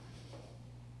Adam.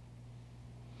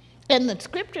 And the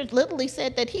scriptures literally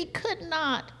said that he could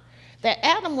not that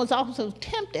Adam was also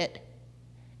tempted.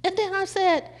 And then I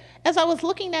said, as I was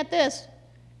looking at this,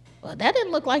 well, that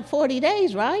didn't look like 40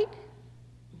 days, right?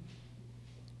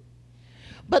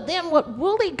 But then what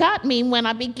really got me when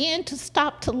I began to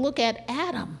stop to look at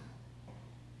Adam,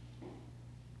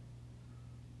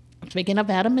 speaking of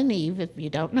Adam and Eve, if you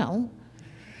don't know,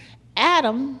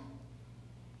 Adam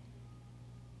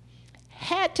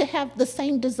had to have the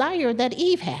same desire that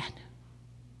Eve had.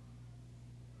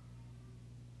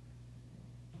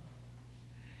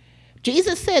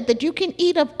 Jesus said that you can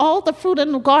eat of all the fruit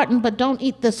in the garden, but don't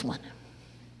eat this one.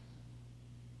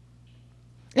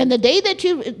 And the day that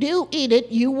you do eat it,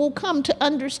 you will come to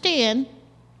understand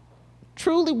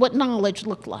truly what knowledge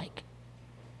looked like.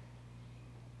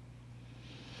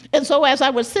 And so as I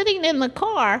was sitting in the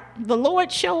car, the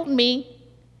Lord showed me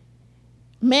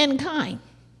mankind.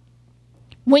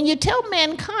 When you tell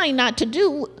mankind not to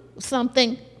do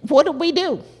something, what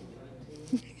do?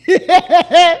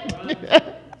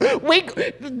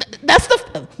 That's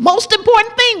the most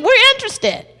important thing. We're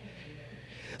interested.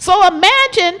 So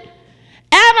imagine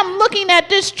Adam looking at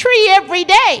this tree every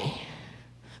day.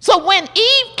 So when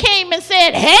Eve came and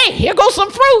said, hey, here goes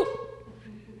some fruit,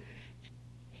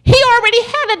 he already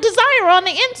had a desire on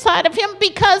the inside of him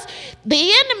because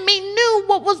the enemy knew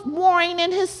what was warring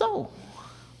in his soul.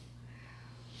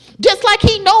 Just like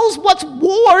he knows what's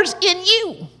wars in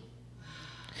you.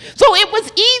 So it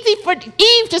was easy for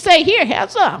Eve to say, here,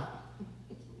 have some.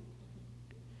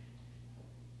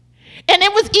 And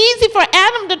it was easy for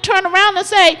Adam to turn around and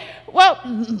say, well,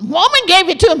 woman gave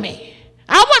it to me.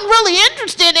 I wasn't really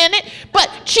interested in it, but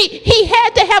he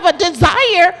had to have a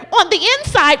desire on the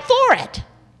inside for it.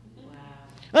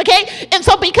 Okay? And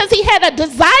so because he had a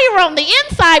desire on the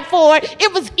inside for it,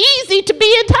 it was easy to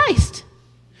be enticed.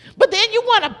 But then you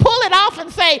want to pull it off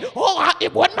and say, oh,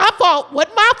 it wasn't my fault,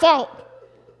 wasn't my fault.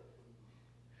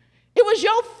 It was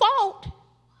your fault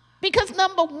because,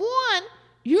 number one,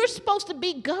 you're supposed to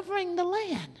be governing the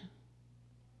land.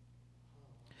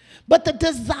 But the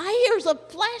desires of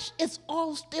flesh is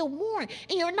all still warring,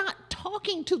 and you're not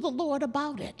talking to the Lord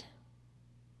about it.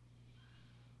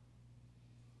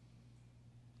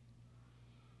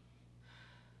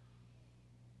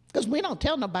 Because we don't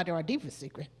tell nobody our deepest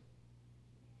secret.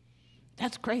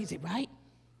 That's crazy, right?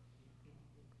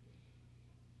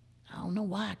 I don't know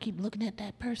why I keep looking at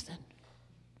that person.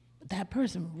 But that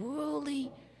person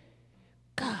really,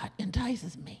 God,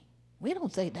 entices me. We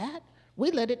don't say that.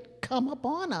 We let it come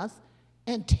upon us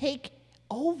and take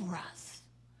over us.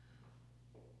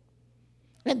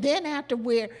 And then after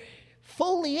we're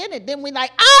fully in it, then we're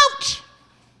like, ouch!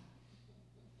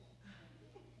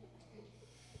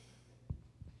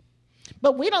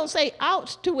 But we don't say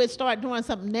ouch till it start doing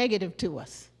something negative to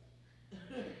us.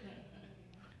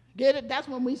 Get it? That's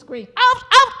when we scream, ouch,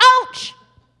 ouch, ouch.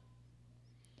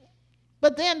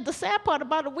 But then the sad part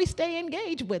about it, we stay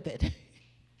engaged with it.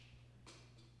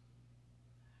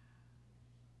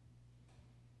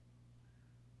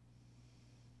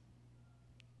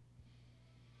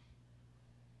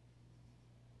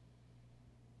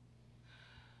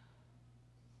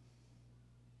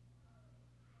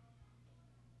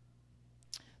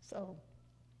 So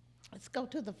let's go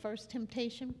to the first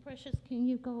temptation. Precious, can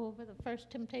you go over the first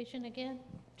temptation again?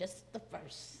 Just the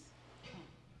first.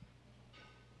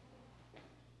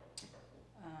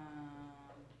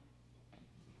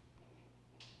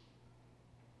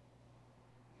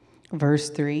 Verse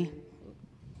 3.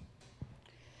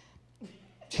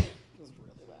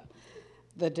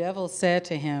 The devil said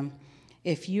to him,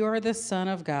 if you are the Son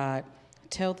of God,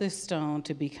 tell this stone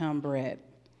to become bread.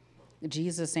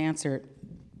 Jesus answered,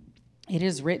 it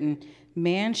is written,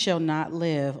 man shall not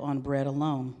live on bread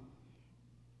alone.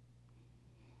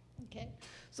 Okay,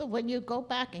 so when you go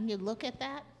back and you look at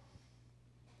that,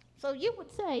 so you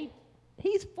would say,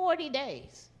 he's 40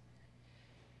 days.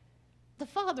 The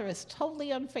father is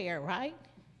totally unfair, right?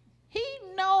 He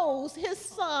knows his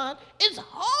son is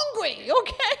hungry,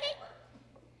 okay?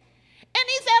 And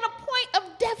he's at a point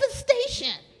of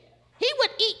devastation. He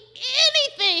would eat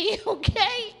anything,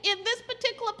 okay, in this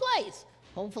particular place.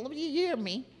 Hopefully you hear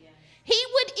me. He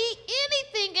would eat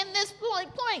anything in this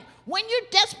point. When you're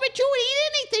desperate, you would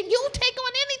eat anything. You'll take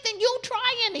on anything. You'll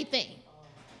try anything.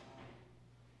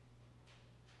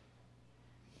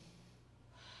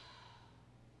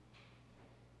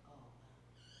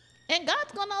 And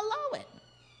God's going to allow it.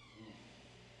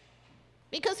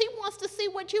 Because he wants to see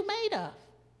what you're made of.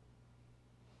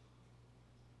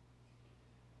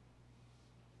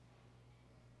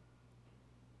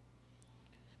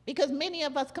 Because many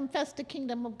of us confess the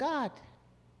kingdom of God.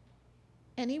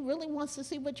 And he really wants to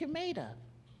see what you're made of.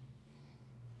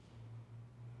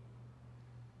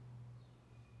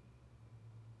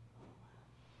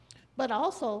 But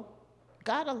also,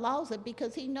 God allows it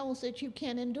because he knows that you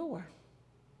can endure.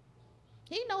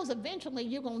 He knows eventually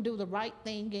you're going to do the right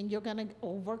thing and you're going to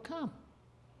overcome.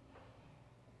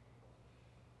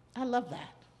 I love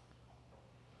that.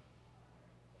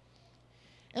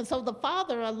 And so the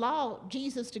Father allowed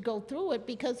Jesus to go through it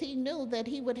because he knew that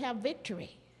he would have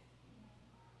victory.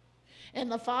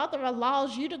 And the Father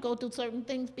allows you to go through certain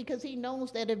things because he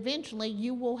knows that eventually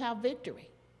you will have victory.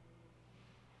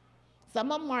 Some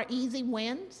of them are easy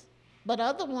wins, but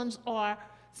other ones are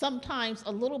sometimes a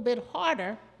little bit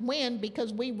harder win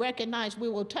because we recognize we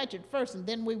will touch it first, and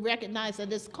then we recognize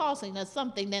that it's costing us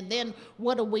something, and then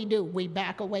what do? We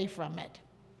back away from it.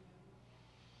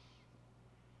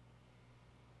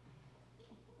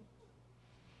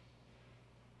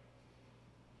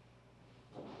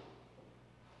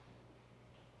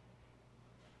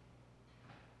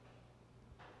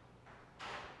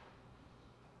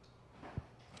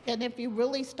 And if you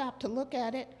really stop to look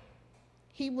at it,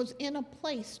 he was in a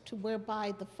place to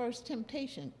whereby the first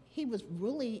temptation, he was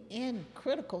really in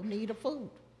critical need of food.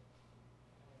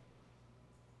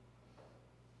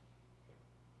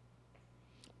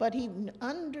 But he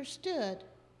understood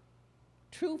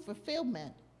true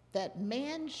fulfillment, that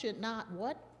man should not,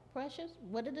 what, Precious?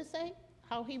 What did it say?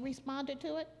 How he responded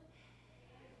to it?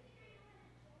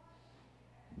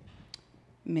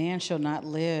 Man shall not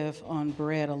live on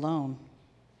bread alone.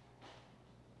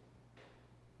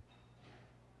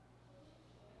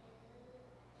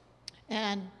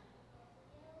 And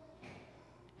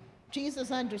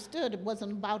Jesus understood it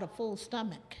wasn't about a full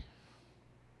stomach.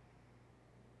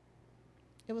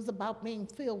 It was about being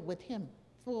filled with him,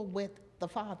 filled with the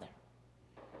Father,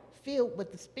 filled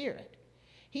with the Spirit.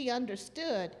 He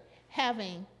understood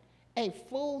having a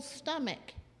full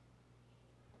stomach,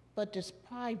 but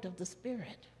deprived of the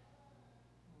Spirit.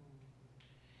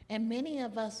 And many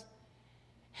of us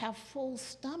have full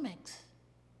stomachs,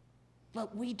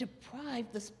 but we deprive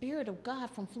the Spirit of God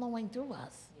from flowing through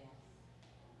us.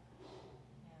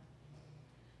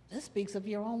 This speaks of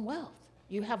your own wealth.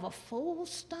 You have a full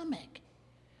stomach,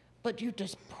 but you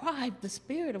deprive the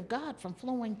Spirit of God from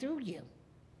flowing through you.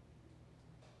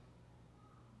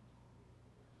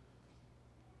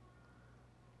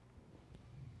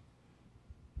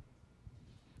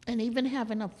 And even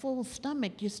having a full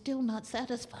stomach, you're still not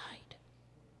satisfied,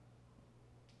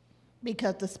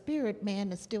 because the spirit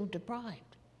man is still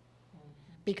deprived,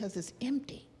 because it's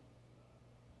empty.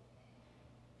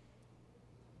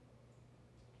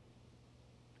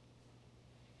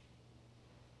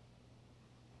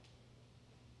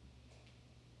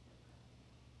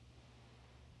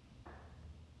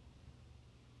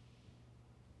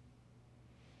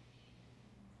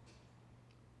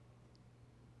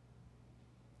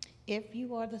 If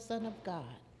you are the Son of God,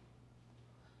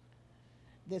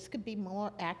 this could be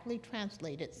more accurately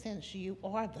translated, since you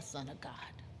are the Son of God.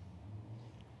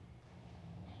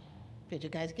 Did you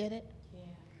guys get it? Yeah.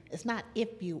 It's not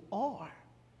if you are,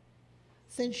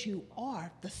 since you are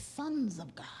the sons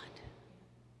of God.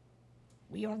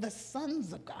 We are the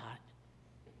sons of God.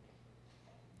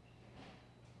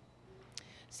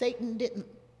 Satan didn't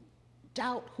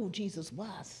doubt who Jesus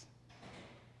was,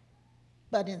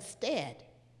 but instead,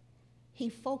 he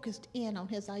focused in on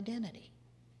his identity.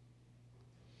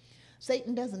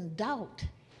 Satan doesn't doubt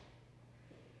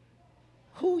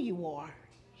who you are.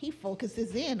 He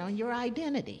focuses in on your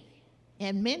identity.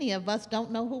 And many of us don't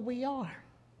know who we are.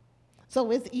 So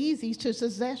it's easy to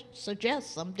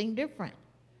suggest something different.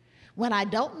 When I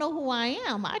don't know who I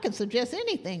am, I can suggest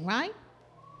anything, right?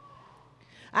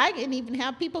 I can even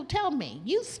have people tell me,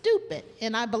 "You stupid,"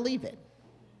 and I believe it.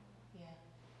 Yeah.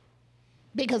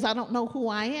 Because I don't know who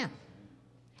I am.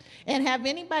 And have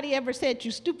anybody ever said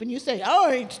you stupid? You say,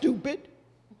 "I ain't stupid."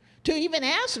 To even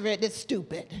answer it is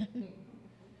stupid.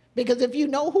 Because if you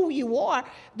know who you are,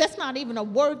 that's not even a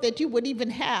word that you would even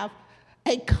have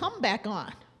a comeback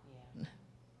on. Yeah.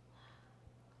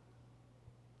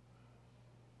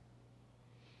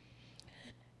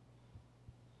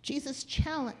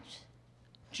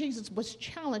 Jesus was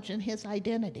challenging his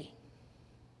identity.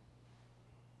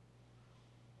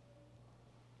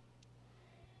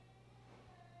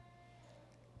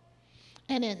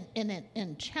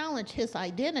 And challenge his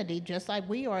identity, just like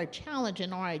we are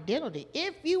challenging our identity.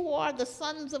 If you are the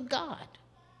sons of God,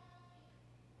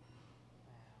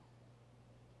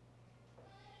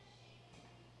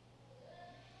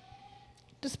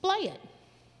 display it.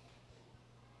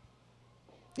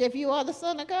 If you are the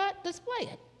Son of God, display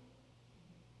it.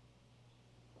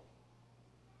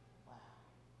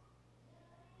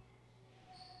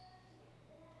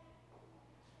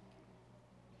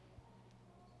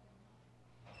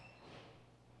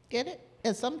 Get it?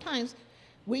 And sometimes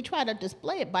we try to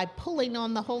display it by pulling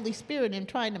on the Holy Spirit and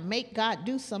trying to make God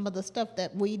do some of the stuff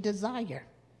that we desire.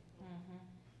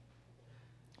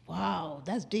 Wow,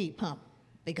 that's deep, huh?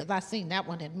 Because I seen that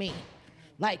one in me.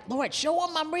 Like, Lord, show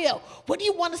them I'm real. What do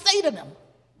you want to say to them?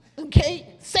 Okay,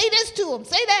 say this to them,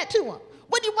 say that to them.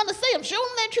 What do you want to say to them? Show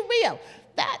them that you're real.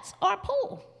 That's our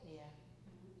pull. Yeah.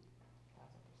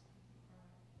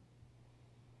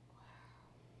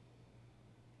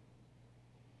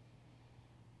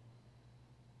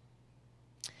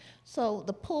 So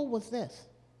the pull was this: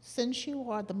 since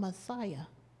you are the Messiah,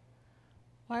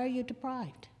 why are you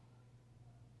deprived?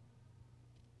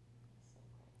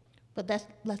 But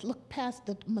let's look past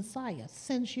the Messiah.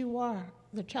 Since you are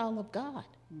the child of God,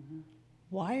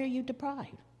 why are you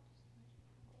deprived?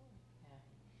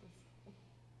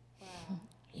 Wow.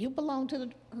 You belong to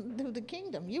the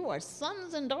kingdom. You are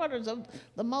sons and daughters of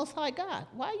the Most High God.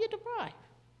 Why are you deprived?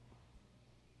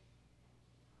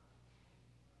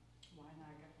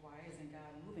 Why isn't God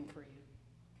moving for you?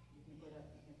 You can put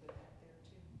that there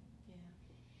too. Yeah.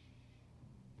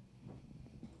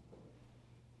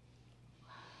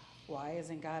 Why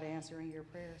isn't God answering your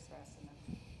prayers fast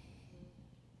enough?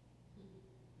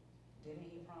 Didn't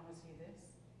he promise you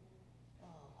this? Oh,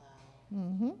 wow.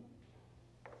 Mm-hmm.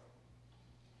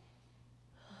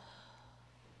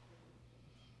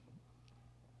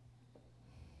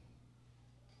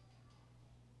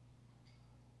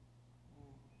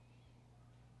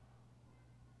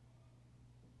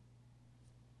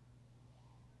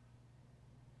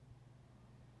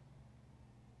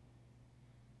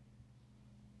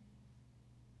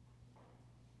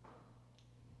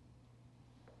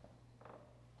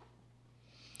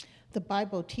 The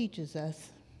Bible teaches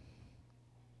us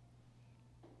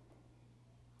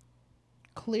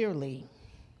clearly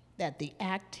that the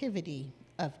activity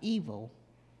of evil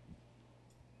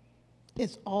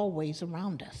is always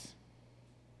around us.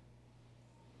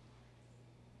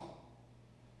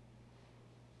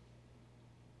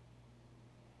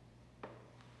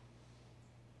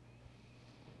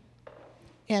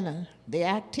 And the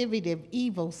activity of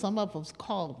evil, some of us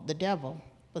call the devil,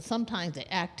 but sometimes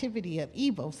the activity of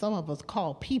evil, some of us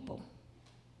call people.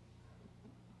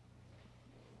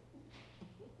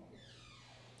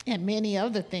 And many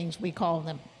other things we call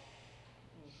them.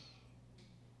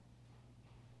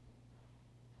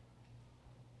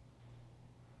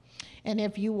 And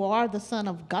if you are the Son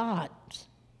of God,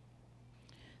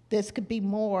 this could be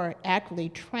more accurately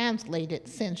translated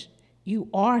since you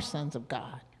are sons of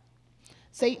God.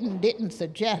 Satan didn't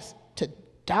suggest to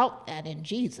doubt that in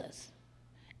Jesus.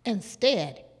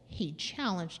 Instead, he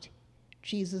challenged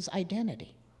Jesus'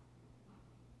 identity.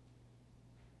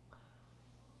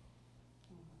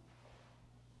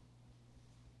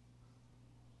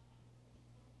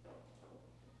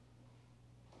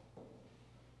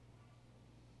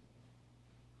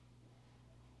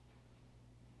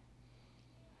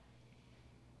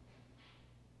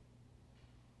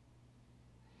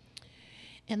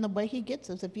 And the way he gets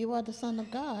us, if you are the Son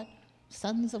of God,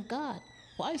 sons of God,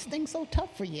 why is things so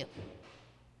tough for you?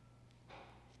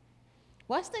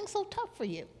 Why is things so tough for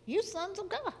you? You sons of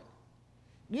God.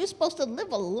 You're supposed to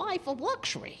live a life of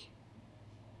luxury.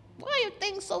 Why are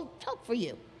things so tough for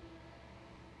you?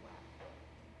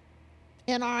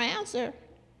 And our answer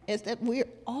is that we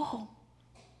all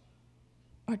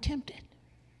are tempted.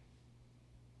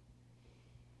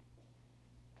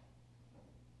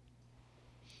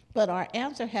 But our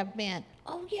answer have been,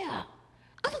 oh yeah,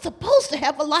 I'm supposed to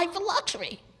have a life of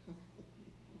luxury.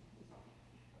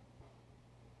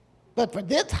 But for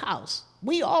this house,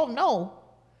 we all know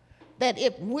that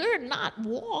if we're not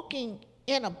walking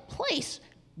in a place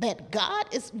that God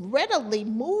is readily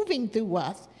moving through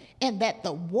us, and that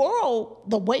the world,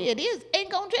 the way it is,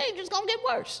 ain't gonna change, it's gonna get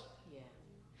worse. Yeah.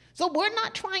 So we're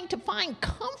not trying to find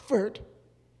comfort.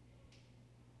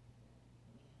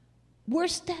 We're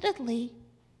steadily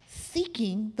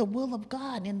seeking the will of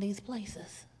God in these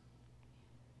places.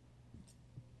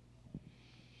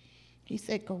 He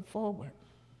said, go forward.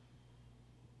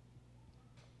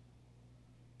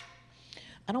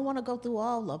 I don't want to go through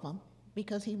all of them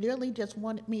because he really just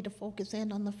wanted me to focus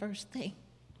in on the first thing.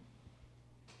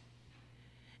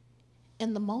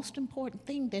 And the most important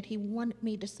thing that he wanted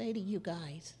me to say to you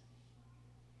guys,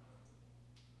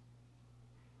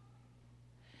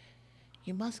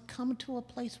 you must come to a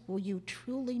place where you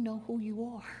truly know who you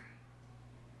are.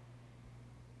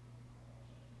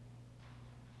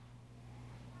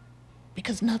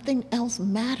 Because nothing else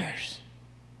matters.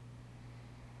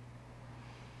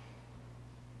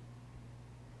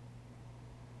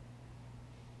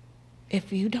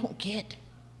 If you don't get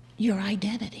your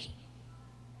identity.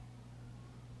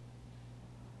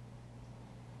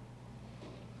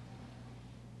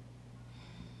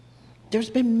 There's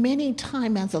been many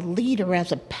times as a leader,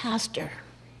 as a pastor,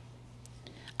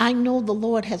 I know the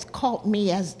Lord has called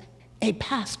me as a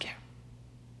pastor.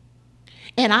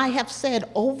 And I have said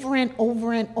over and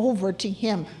over and over to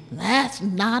him, that's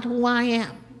not who I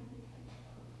am.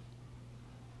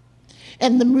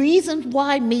 And the reason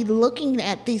why me looking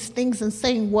at these things and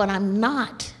saying what I'm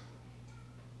not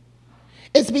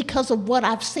is because of what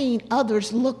I've seen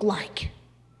others look like.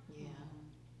 Yeah.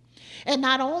 And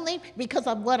not only because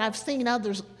of what I've seen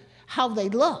others, how they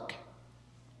look.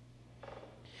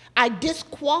 I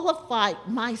disqualified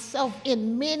myself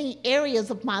in many areas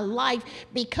of my life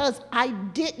because I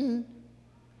didn't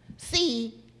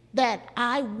see that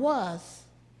I was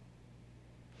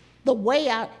the way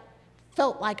I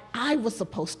felt like I was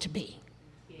supposed to be.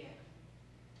 Yeah.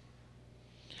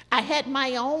 I had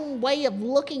my own way of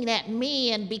looking at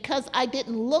me, and because I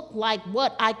didn't look like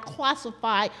what I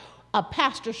classify a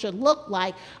pastor should look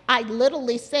like, I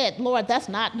literally said, Lord, that's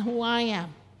not who I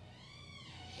am.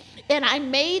 And I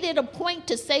made it a point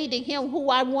to say to him who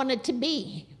I wanted to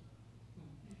be.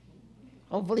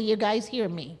 Hopefully you guys hear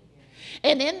me.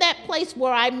 And in that place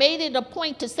where I made it a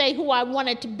point to say who I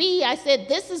wanted to be, I said,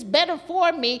 this is better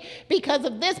for me because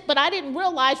of this, but I didn't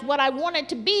realize what I wanted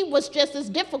to be was just as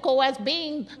difficult as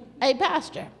being a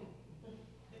pastor.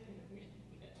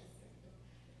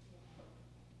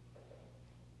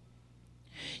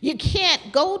 You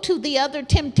can't go to the other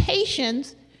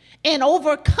temptations and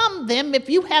overcome them if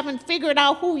you haven't figured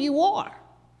out who you are.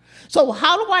 So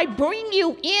how do I bring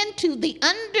you into the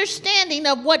understanding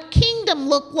of what kingdom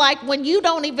look like when you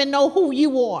don't even know who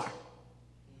you are?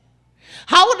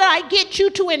 How do I get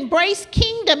you to embrace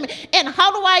kingdom, and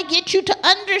how do I get you to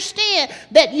understand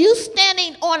that you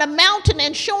standing on a mountain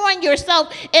and showing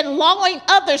yourself and allowing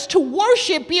others to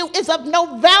worship you is of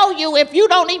no value if you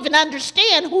don't even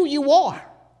understand who you are?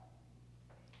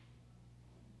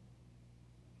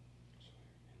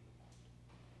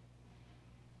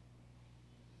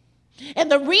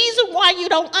 And the reason why you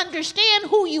don't understand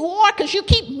who you are, because you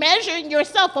keep measuring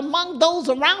yourself among those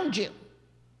around you.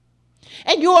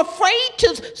 And you're afraid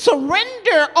to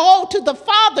surrender all to the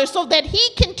Father so that he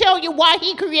can tell you why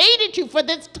he created you for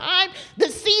this time,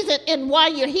 this season, and why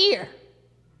you're here.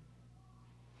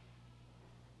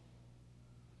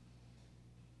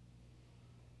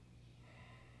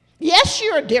 Yes,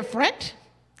 you're different,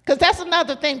 because that's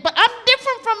another thing. But I'm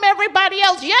different from everybody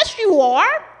else. Yes, you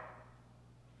are.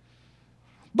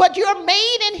 But you're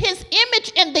made in his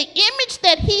image, and the image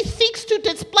that he seeks to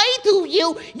display through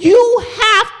you, you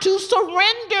have to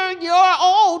surrender your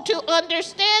all to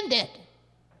understand it.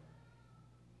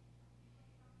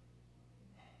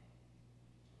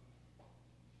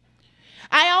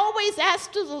 I always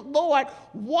ask to the Lord,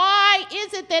 why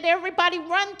is it that everybody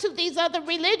runs to these other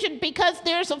religions? Because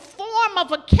there's a form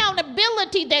of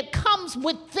accountability that comes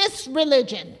with this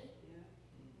religion.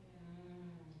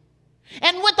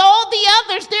 And with all the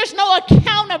others, there's no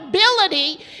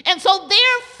accountability. And so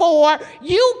therefore,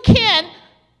 you can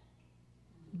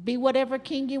be whatever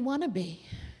king you want to be.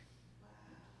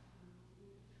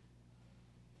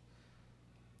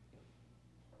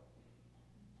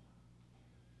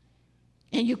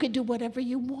 And you can do whatever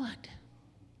you want.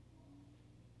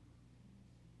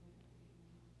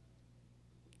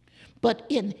 But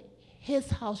in his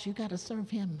house, you got to serve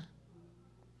him.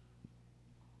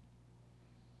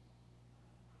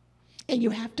 And you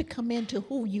have to come into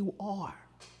who you are.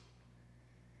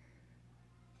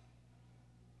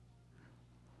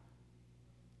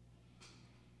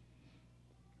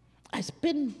 I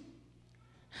spend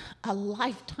a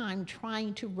lifetime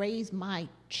trying to raise my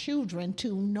children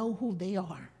to know who they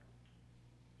are.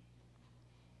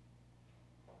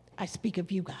 I speak of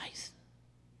you guys.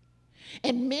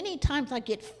 And many times I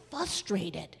get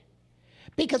frustrated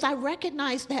because I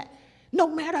recognize that no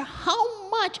matter how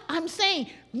much I'm saying,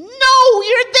 no,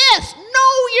 you're this, no,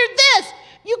 you're this,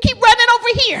 you keep running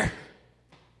over here.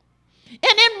 And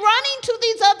in running to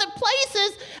these other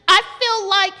places, I feel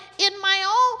like in my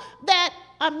own that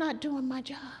I'm not doing my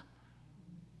job.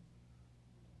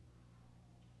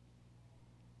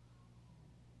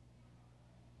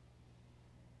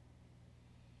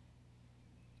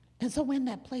 And so in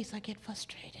that place, I get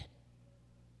frustrated.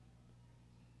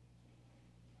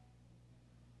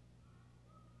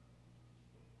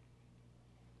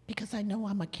 Because I know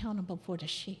I'm accountable for the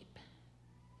sheep.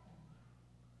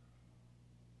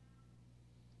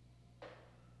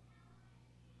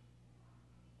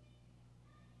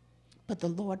 But the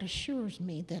Lord assures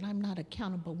me that I'm not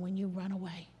accountable when you run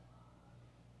away.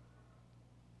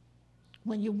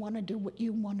 When you want to do what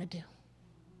you want to do.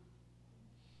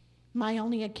 My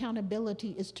only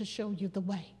accountability is to show you the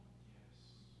way.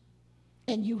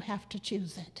 and you have to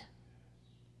choose it.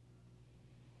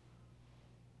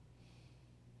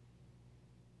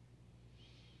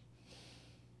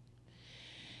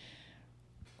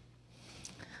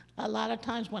 A lot of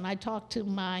times when I talk to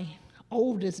my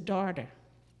oldest daughter,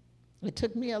 it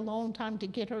took me a long time to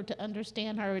get her to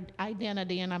understand her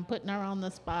identity, and I'm putting her on the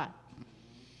spot.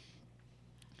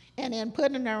 And in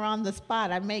putting her on the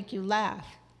spot, I make you laugh.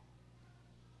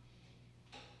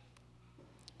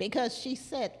 Because she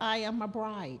said, I am a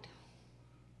bride.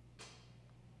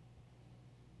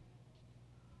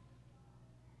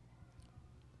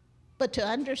 But to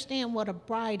understand what a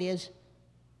bride is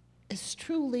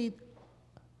truly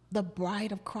the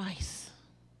bride of Christ.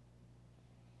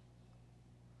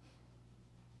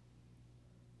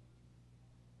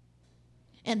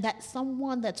 And that's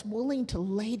someone that's willing to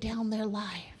lay down their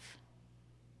life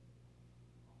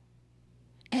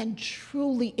and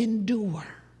truly endure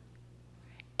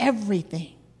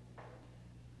everything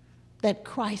that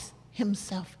Christ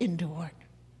himself endured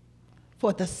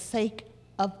for the sake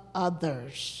of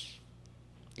others.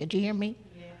 Did you hear me?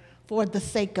 Yeah. For the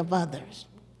sake of others.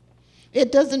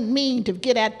 It doesn't mean to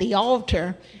get at the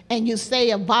altar and you say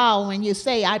a vow and you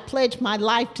say, I pledge my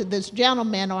life to this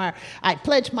gentleman, or I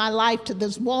pledge my life to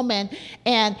this woman,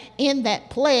 and in that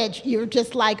pledge you're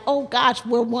just like, oh gosh,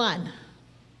 we're one.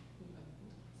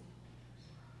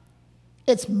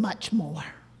 It's much more.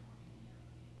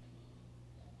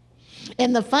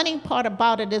 And the funny part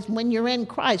about it is when you're in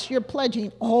Christ, you're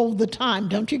pledging all the time.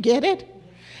 Don't you get it?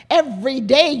 Every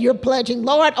day you're pledging,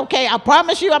 Lord, okay, I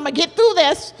promise you I'm going to get through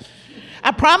this.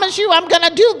 I promise you I'm going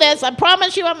to do this. I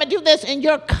promise you I'm going to do this. And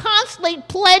you're constantly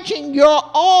pledging your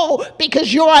all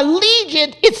because your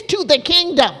allegiance is to the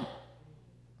kingdom.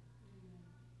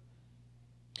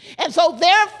 And so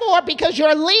therefore, because your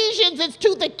allegiance is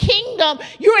to the kingdom,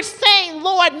 you're saying,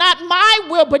 Lord, not my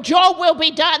will, but your will be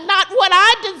done. Not what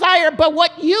I desire, but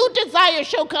what you desire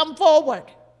shall come forward.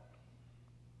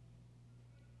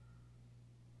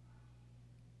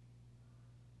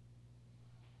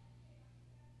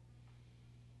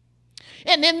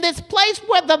 And in this place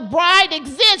where the bride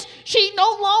exists, she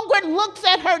no longer looks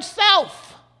at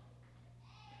herself.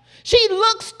 She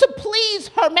looks to please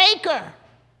her Maker.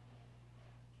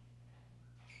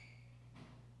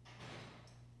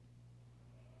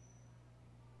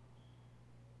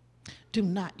 Do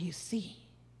not you see?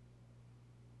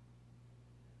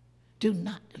 Do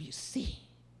not you see?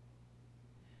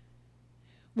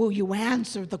 Will you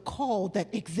answer the call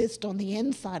that exists on the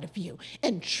inside of you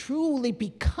and truly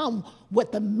become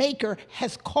what the Maker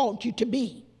has called you to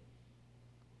be?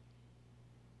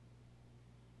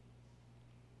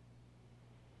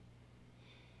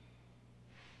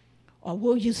 Or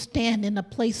will you stand in a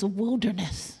place of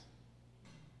wilderness,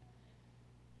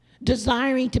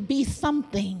 desiring to be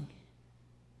something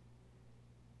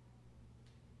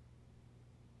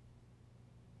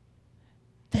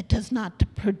that does not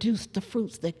produce the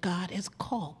fruits that God has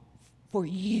called for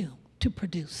you to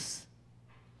produce?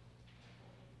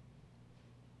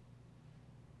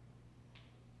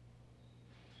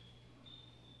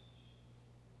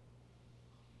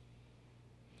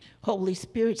 Holy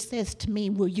Spirit says to me,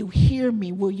 will you hear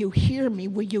me? Will you hear me?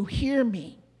 Will you hear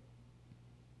me?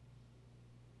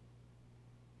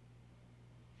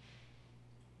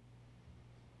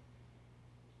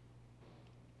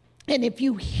 And if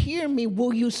you hear me,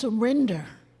 will you surrender?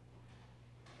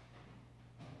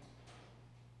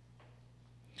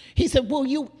 He said, will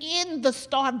you end the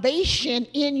starvation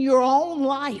in your own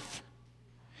life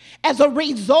as a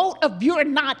result of your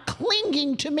not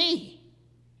clinging to me?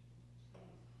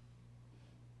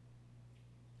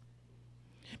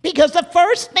 Because the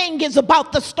first thing is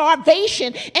about the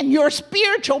starvation, and your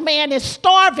spiritual man is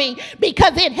starving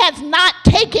because it has not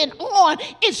taken on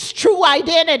its true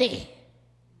identity.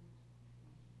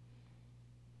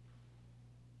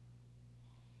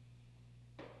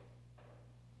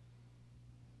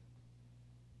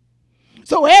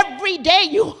 So every day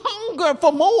you hunger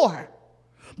for more,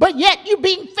 but yet you're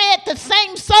being fed the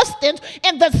same substance,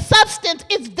 and the substance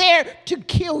is there to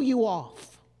kill you off.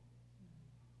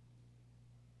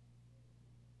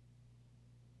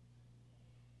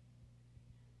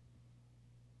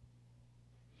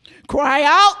 Cry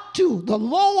out to the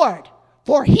Lord,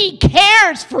 for he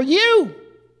cares for you.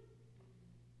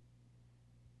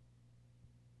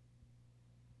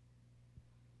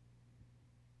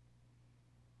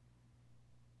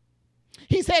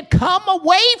 He said, come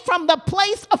away from the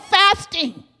place of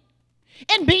fasting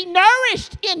and be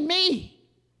nourished in me.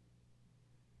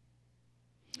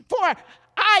 For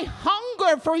I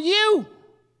hunger for you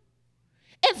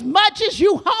as much as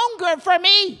you hunger for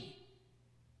me.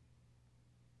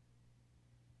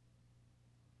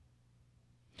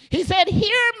 He said,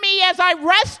 hear me as I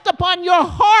rest upon your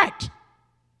heart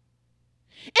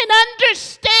and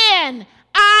understand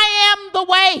I am the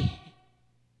way.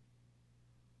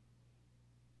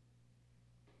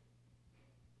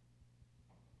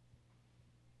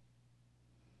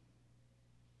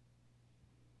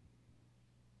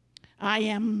 I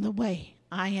am the way.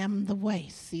 I am the way.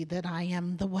 See that I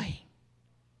am the way.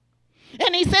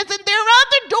 And he says that there are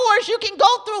other doors you can go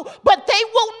through, but they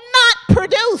will not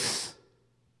produce.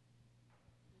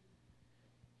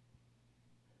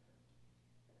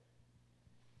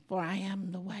 For I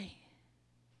am the way.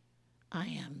 I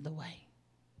am the way.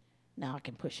 Now I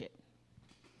can push it.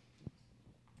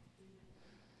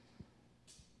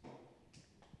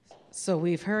 So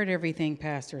we've heard everything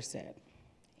Pastor said,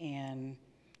 and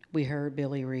we heard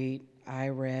Billy read, I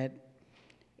read,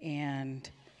 and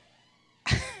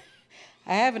I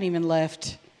haven't even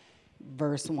left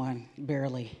verse 1,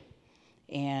 barely.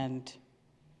 And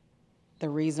the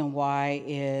reason why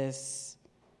is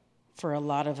for a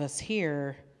lot of us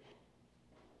here,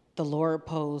 the Lord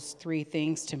posed 3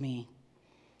 things to me.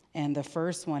 And the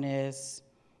first one is,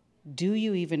 do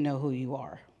you even know who you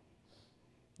are?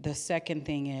 The second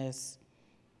thing is,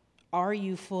 are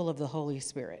you full of the Holy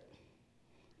Spirit?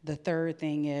 The third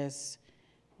thing is,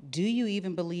 do you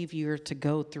even believe you're to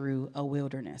go through a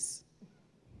wilderness?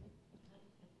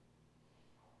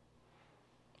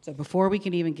 So before we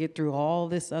can even get through all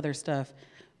this other stuff,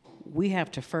 we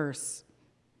have to first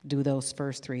do those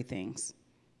first 3 things.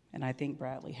 And I think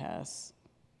Bradley has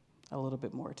a little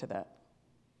bit more to that.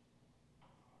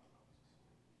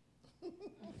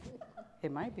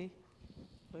 It might be.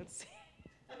 Let's see.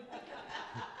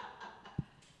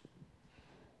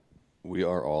 We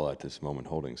are all at this moment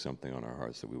holding something on our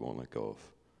hearts that we won't let go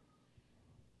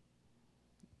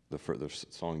of. The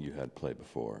song you had play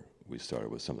before, we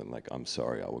started with something like, I'm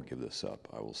sorry, I will give this up.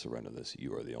 I will surrender this.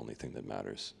 You are the only thing that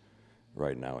matters.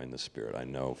 Right now in the Spirit, I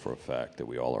know for a fact that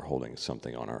we all are holding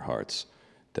something on our hearts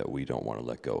that we don't want to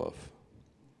let go of.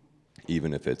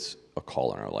 Even if it's a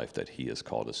call in our life that He has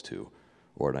called us to,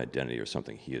 or an identity or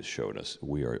something He has showed us,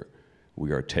 we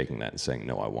are taking that and saying,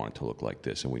 no, I want it to look like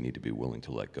this, and we need to be willing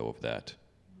to let go of that.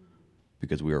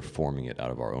 Because we are forming it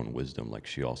out of our own wisdom, like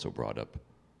she also brought up.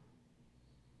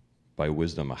 By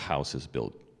wisdom, a house is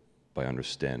built. By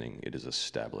understanding, it is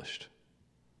established.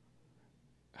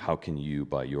 How can you,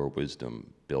 by your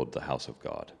wisdom, build the house of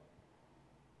God?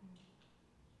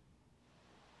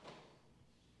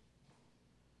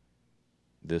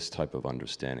 This type of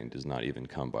understanding does not even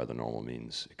come by the normal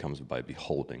means. It comes by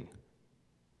beholding.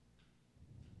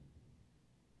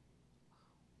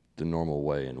 The normal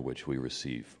way in which we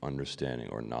receive understanding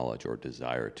or knowledge or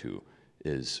desire to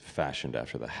is fashioned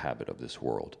after the habit of this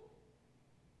world,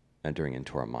 entering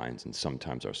into our minds and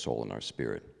sometimes our soul and our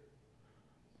spirit.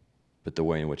 But the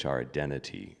way in which our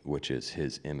identity, which is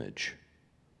His image,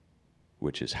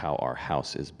 which is how our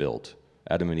house is built,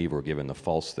 Adam and Eve were given the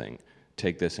false thing.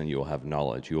 Take this and you will have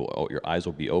knowledge. Your eyes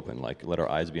will be open. Like, let our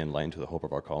eyes be enlightened to the hope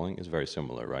of our calling is very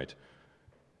similar, right?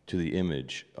 To the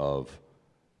image of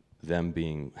them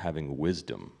having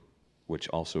wisdom, which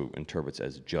also interprets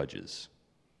as judges.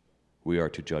 We are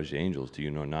to judge the angels, do you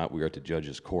know not? We are to judge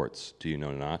His courts, do you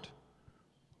know not?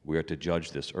 We are to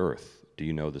judge this earth, do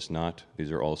you know this not?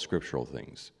 These are all scriptural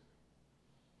things.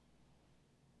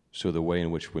 So the way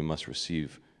in which we must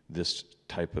receive this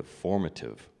type of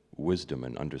formative wisdom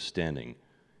and understanding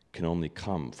can only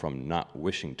come from not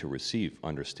wishing to receive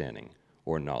understanding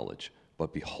or knowledge,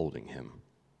 but beholding Him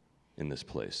in this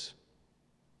place.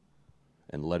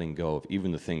 And letting go of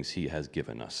even the things He has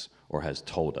given us or has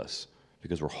told us,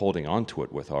 because we're holding on to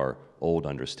it with our old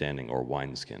understanding or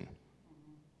wineskin.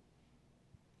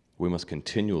 We must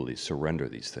continually surrender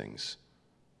these things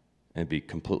and be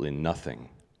completely nothing.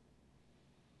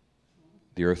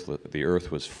 The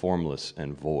earth was formless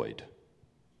and void.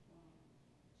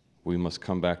 We must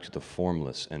come back to the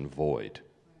formless and void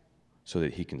so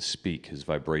that He can speak His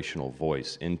vibrational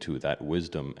voice into that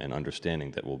wisdom and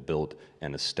understanding that will build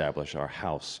and establish our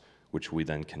house, which we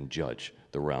then can judge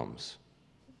the realms.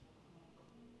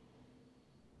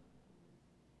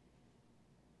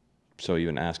 So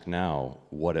even ask now,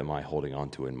 what am I holding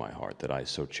on to in my heart that I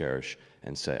so cherish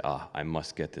and say, I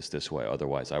must get this way,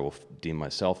 otherwise I will deem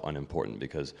myself unimportant,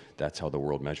 because that's how the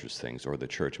world measures things, or the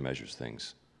church measures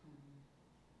things.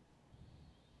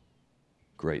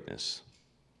 Greatness.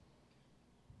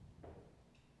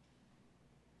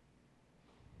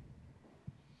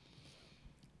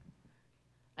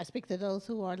 I speak to those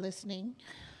who are listening.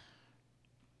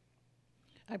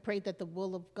 I pray that the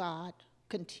will of God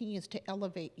continues to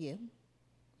elevate you.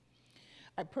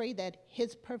 I pray that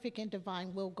His perfect and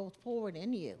divine will go forward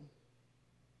in you.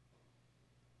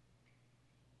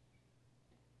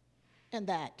 And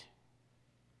that,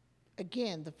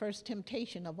 again, the first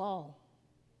temptation of all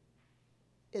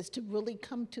is to really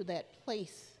come to that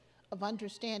place of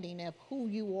understanding of who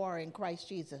you are in Christ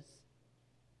Jesus.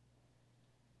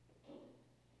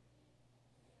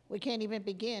 We can't even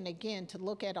begin, again, to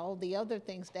look at all the other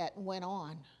things that went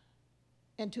on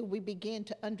until we begin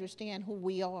to understand who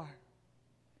we are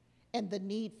and the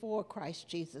need for Christ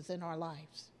Jesus in our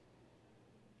lives.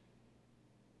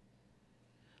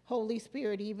 Holy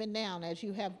Spirit, even now, as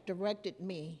you have directed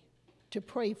me to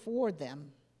pray for them,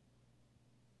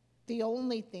 the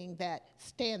only thing that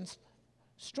stands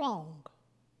strong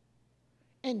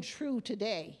and true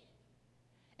today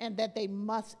and that they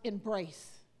must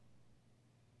embrace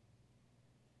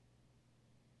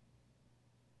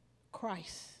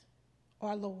Christ,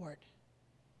 our Lord,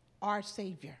 our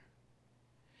Savior.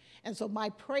 And so my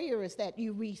prayer is that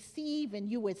you receive and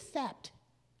you accept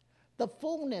the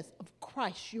fullness of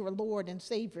Christ, your Lord and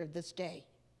Savior, this day.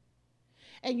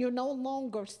 And you're no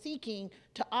longer seeking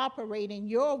to operate in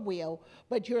your will,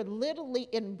 but you're literally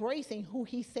embracing who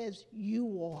he says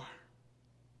you are.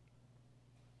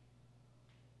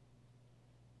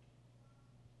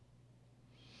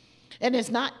 And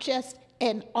it's not just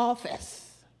an office.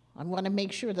 I want to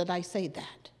make sure that I say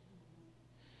that,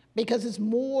 because it's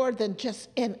more than just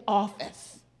an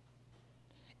office.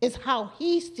 It's how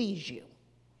he sees you.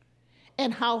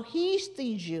 And how he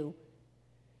sees you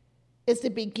is the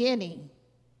beginning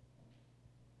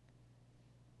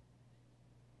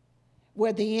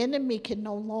where the enemy can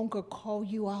no longer call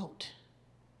you out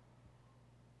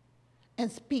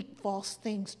and speak false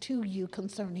things to you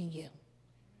concerning you.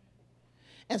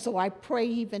 And so I pray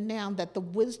even now that the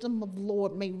wisdom of the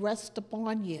Lord may rest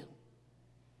upon you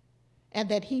and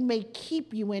that he may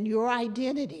keep you in your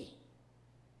identity.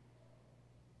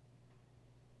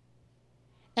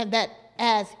 And that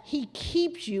as he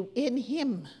keeps you in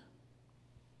him,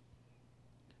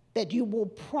 that you will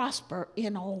prosper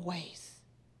in all ways.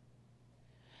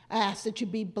 I ask that you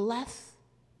be blessed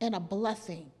and a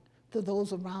blessing to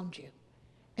those around you.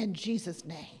 In Jesus'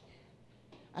 name,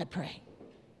 I pray.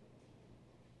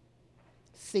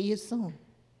 See you soon.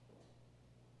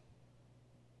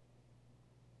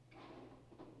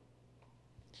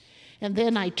 And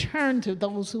then I turn to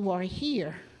those who are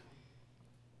here.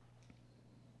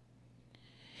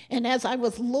 And as I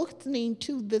was listening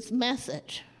to this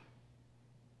message,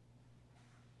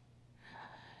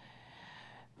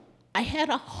 I had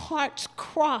a heart's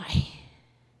cry.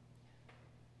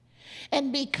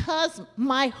 And because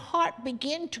my heart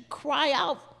began to cry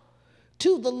out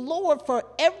to the Lord for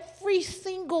every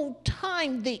single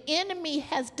time the enemy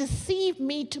has deceived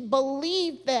me to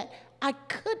believe that I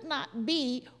could not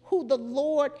be who the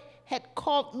Lord had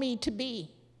called me to be.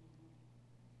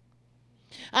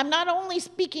 I'm not only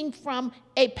speaking from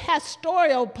a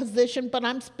pastoral position, but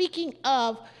I'm speaking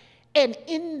of an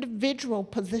individual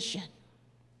position.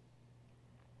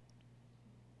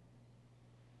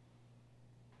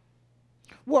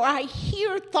 Where I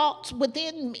hear thoughts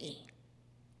within me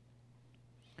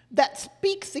that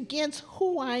speaks against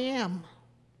who I am.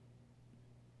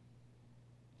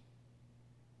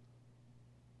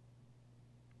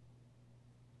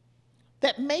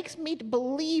 That makes me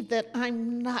believe that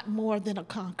I'm not more than a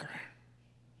conqueror.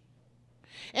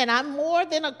 And I'm more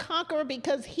than a conqueror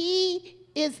because he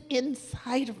is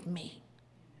inside of me.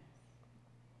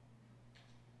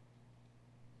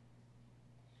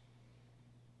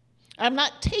 I'm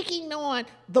not taking on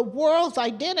the world's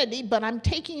identity, but I'm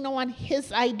taking on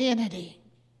his identity.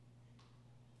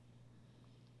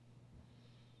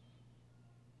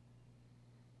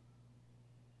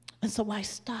 And so I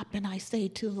stop and I say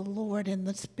to the Lord in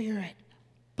the Spirit,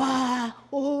 and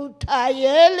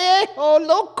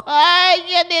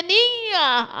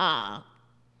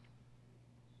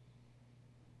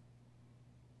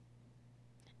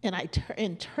I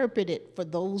interpret it for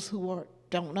those who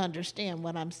don't understand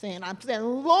what I'm saying. I'm saying,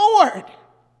 Lord,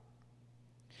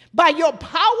 by your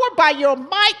power, by your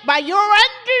might, by your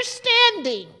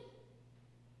understanding,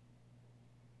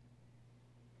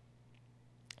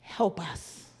 help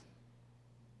us.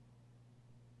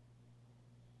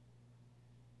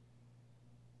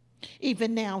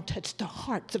 Even now, touch the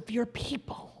hearts of your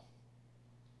people.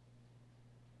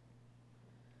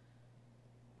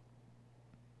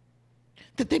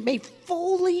 That they may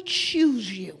fully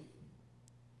choose you.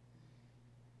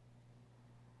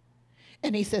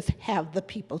 And he says, have the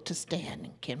people to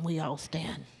stand. Can we all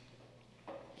stand?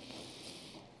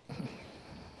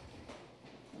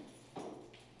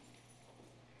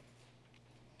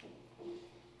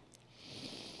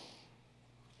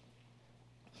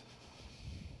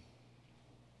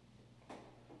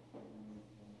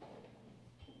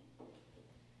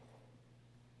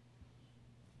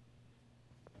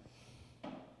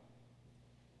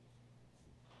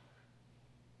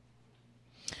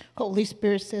 Holy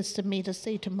Spirit says to me to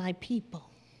say to my people,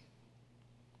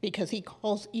 because he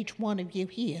calls each one of you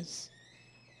his.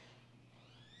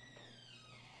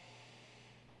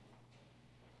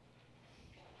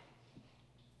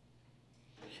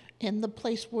 In the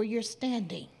place where you're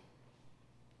standing,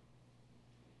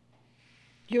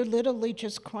 you're literally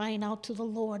just crying out to the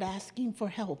Lord, asking for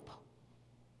help.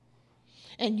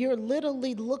 And you're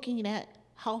literally looking at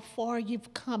how far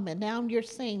you've come. And now you're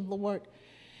saying, Lord,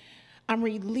 I'm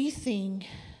releasing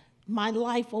my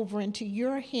life over into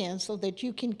your hands so that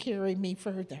you can carry me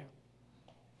further.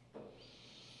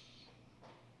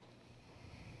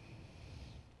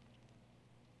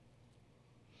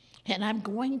 And I'm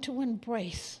going to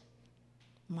embrace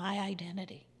my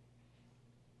identity.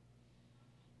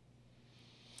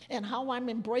 And how I'm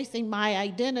embracing my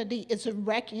identity is in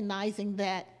recognizing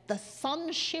that the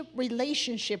sonship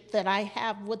relationship that I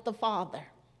have with the Father.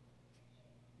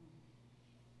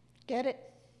 Get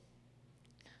it?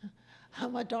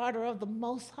 I'm a daughter of the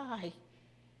Most High.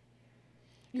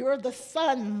 You're the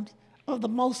son of the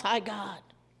Most High God.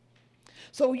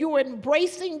 So you're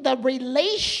embracing the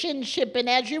relationship, and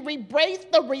as you embrace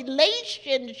the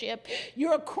relationship,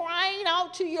 you're crying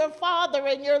out to your Father,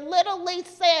 and you're literally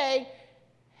saying,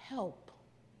 help.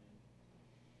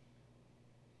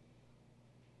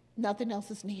 Nothing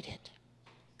else is needed.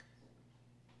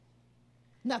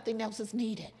 Nothing else is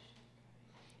needed.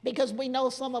 Because we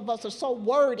know some of us are so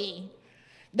wordy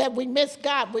that we miss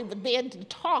God. We begin to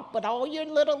talk, but all you're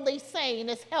literally saying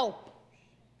is help.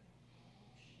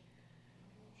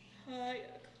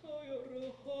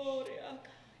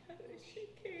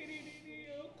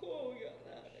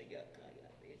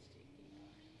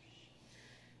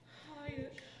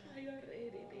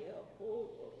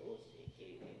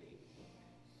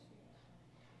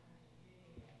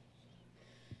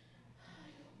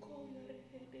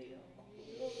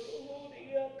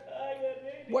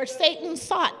 Where Satan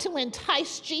sought to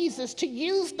entice Jesus to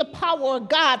use the power of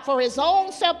God for his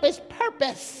own selfish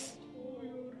purpose.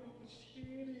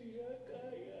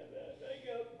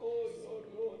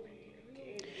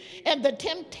 And the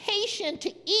temptation to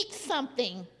eat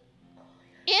something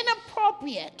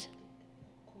inappropriate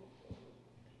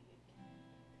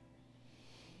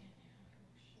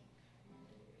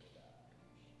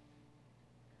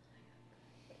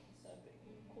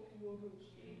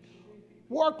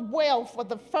worked well for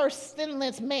the first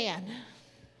sinless man.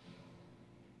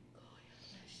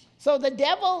 So the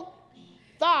devil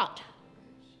thought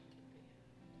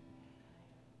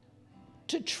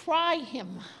to try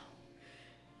him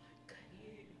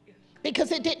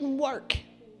because it didn't work.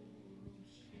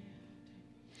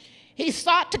 He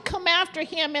sought to come after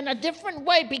him in a different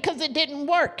way because it didn't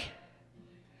work.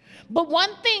 But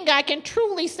one thing I can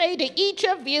truly say to each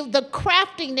of you, the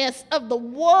craftiness of the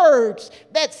words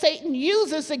that Satan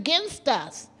uses against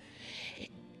us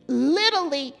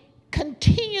literally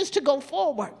continues to go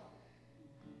forward.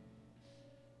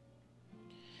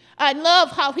 I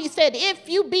love how he said, if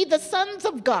you be the sons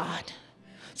of God.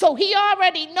 So he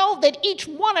already knows that each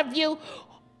one of you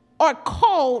are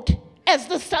called as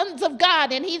the sons of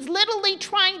God. And he's literally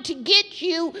trying to get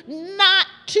you not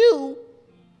to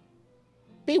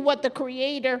be what the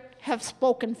Creator has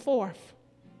spoken forth.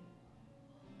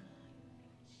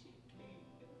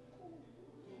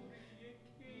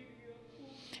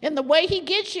 And the way he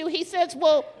gets you, he says,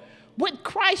 well, with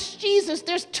Christ Jesus,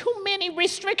 there's too many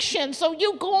restrictions. So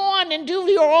you go on and do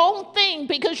your own thing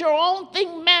because your own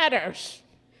thing matters.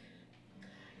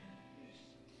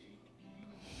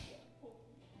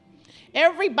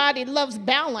 Everybody loves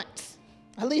balance.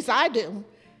 At least I do.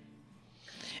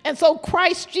 And so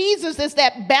Christ Jesus is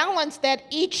that balance that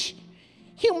each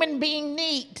human being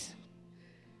needs,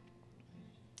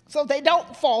 so they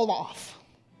don't fall off.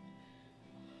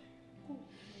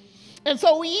 And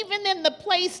so even in the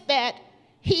place that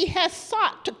he has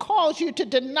sought to cause you to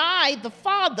deny the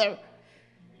Father,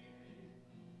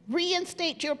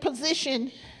 reinstate your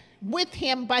position with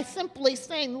him by simply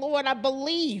saying, Lord, I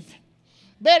believe.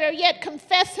 Better yet,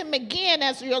 confess him again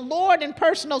as your Lord and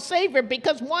personal Savior,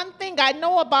 because one thing I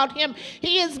know about him,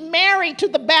 he is married to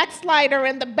the backslider,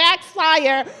 and the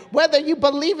backslider, whether you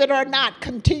believe it or not,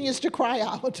 continues to cry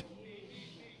out.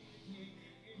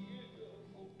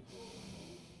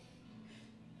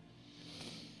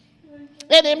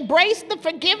 And embrace the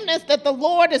forgiveness that the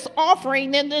Lord is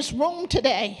offering in this room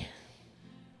today.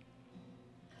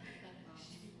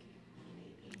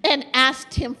 And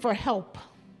ask him for help.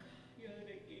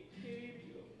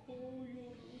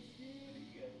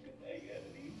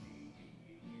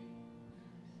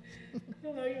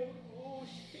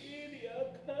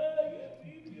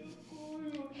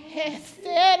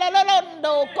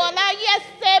 no kola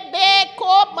yese be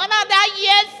ko manada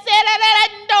yese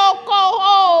no ko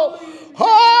ho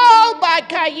ho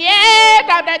bakaye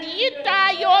da da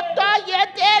yita yota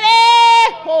yetere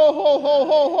ho ho ho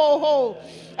ho ho ho.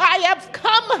 I have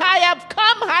come, I have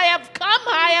come, I have come,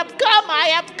 I have come, I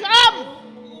have come.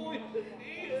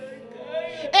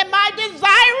 And my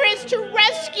desire is to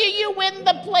rescue you in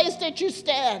the place that you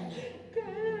stand.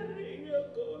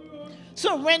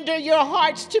 Surrender your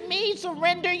hearts to me.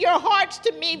 Surrender your hearts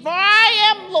to me. For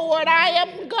I am Lord. I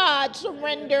am God.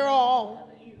 Surrender all.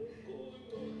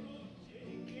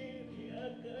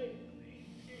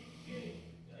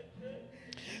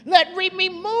 Let me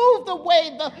remove the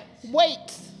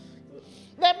weights.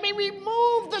 Let me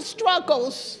remove the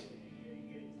struggles.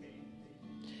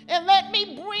 And let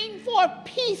me bring forth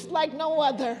peace like no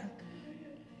other.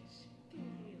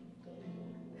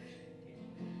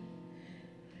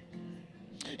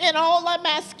 And all I'm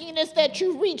asking is that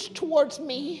you reach towards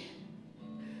me.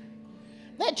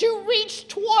 That you reach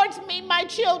towards me, my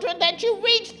children. That you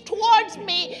reach towards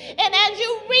me. And as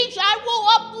you reach, I will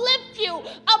uplift you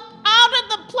up out of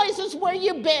the places where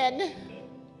you've been.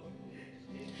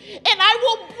 And I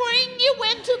will bring you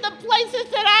into the places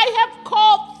that I have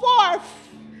called forth.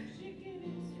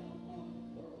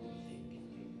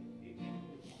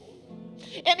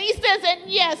 And he says, and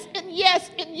yes, and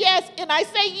yes, and yes. And I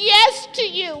say yes to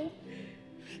you.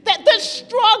 That the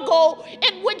struggle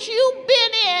in which you've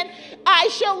been in, I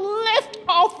shall lift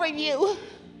off of you.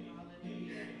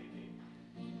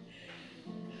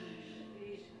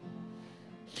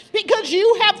 Because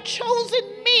you have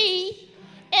chosen me,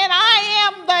 and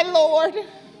I am thy Lord.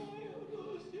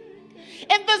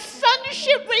 And the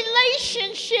sonship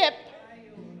relationship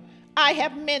I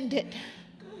have mended.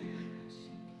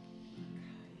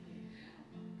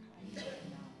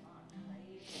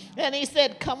 And he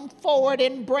said, come forward,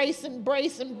 embrace,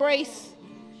 embrace, embrace.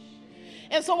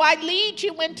 And so I lead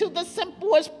you into the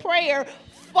simplest prayer.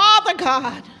 Father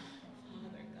God,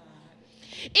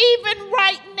 even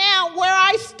right now where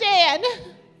I stand,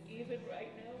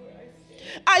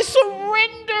 I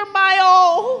surrender my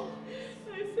all.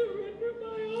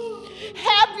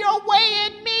 Have your way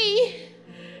in me.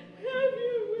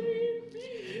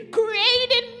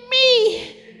 Create in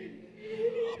me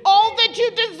all that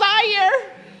you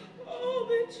desire.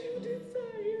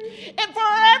 And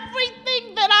for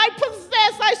everything that I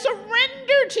possess, I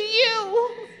surrender to you.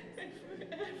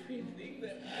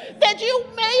 That you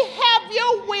may have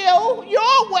your will,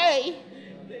 your way.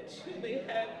 That you may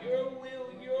have your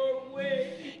will, your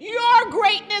way. Your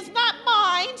greatness, not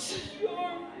mine.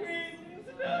 Your greatness,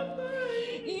 not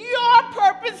mine. Your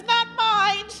purpose, not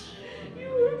mine.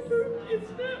 Your purpose,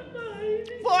 not mine.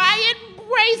 For I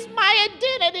embrace my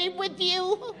identity with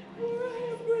you.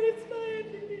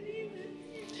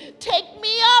 Take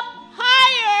me up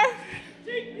higher.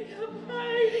 Take me up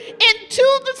higher. Into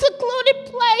the secluded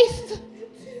place.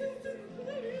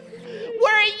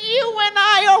 Where you and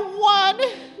I are one.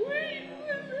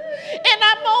 And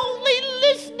I'm only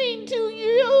listening to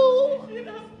you.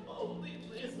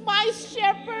 My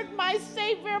shepherd, my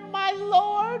savior, my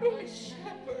Lord. My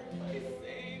shepherd, my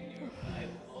savior, my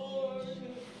Lord.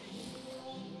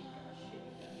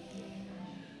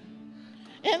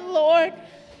 And Lord,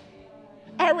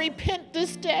 I repent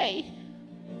this day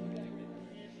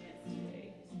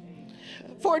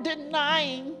for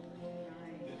denying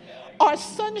our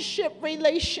sonship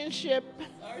relationship.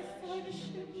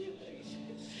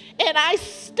 And I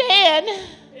stand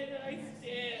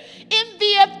in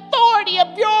the authority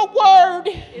of your word.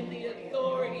 In the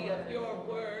authority of your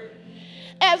word.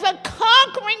 As a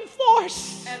conquering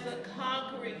force. As a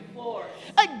conquering force.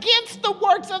 Against the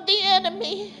works of the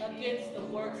enemy. Against the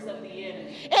works of the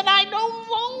enemy. And I no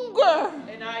longer.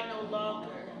 And I no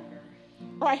longer.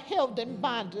 Are held in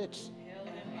bondage.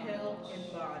 Held in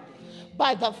bondage.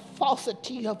 By the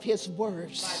falsity of his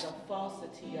words. By the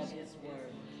falsity of his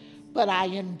word. But I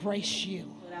embrace you.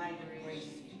 But I embrace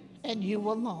you. And you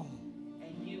alone.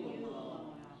 And you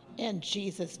alone. In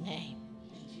Jesus' name.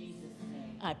 In Jesus'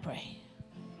 name. I pray.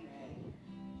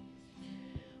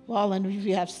 Well, and if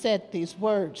you have said these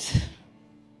words,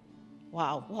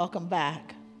 wow, welcome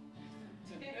back.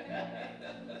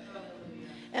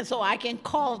 And so I can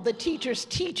call the teachers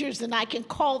teachers, and I can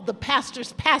call the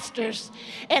pastors pastors,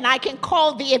 and I can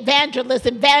call the evangelists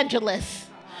evangelists,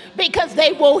 because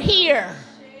they will hear.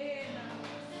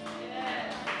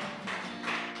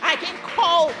 I can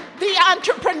call the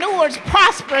entrepreneurs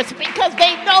prosperous, because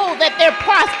they know that their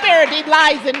prosperity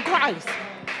lies in Christ.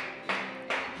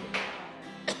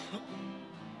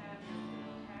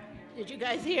 Did you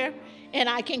guys hear? And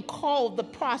I can call the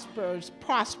prosperous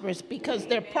because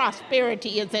their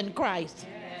prosperity is in Christ.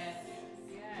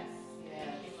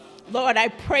 Lord, I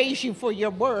praise you for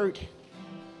your word.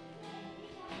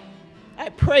 I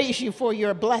praise you for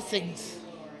your blessings.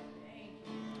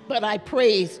 But I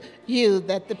praise you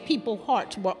that the people's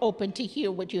hearts were open to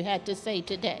hear what you had to say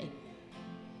today.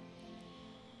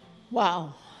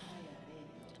 Wow.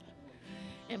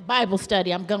 In Bible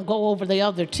study, I'm going to go over the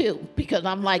other two because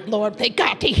I'm like, Lord, they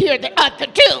got to hear the other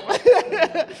two.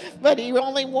 But he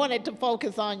only wanted to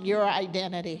focus on your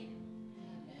identity.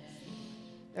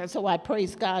 And so I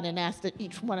praise God and ask that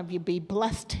each one of you be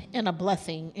blessed and a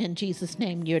blessing. In Jesus'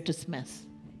 name, you're dismissed.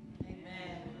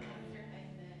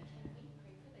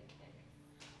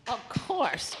 Of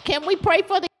course. Can we pray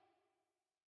for the...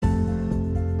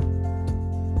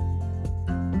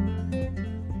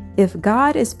 If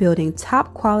God is building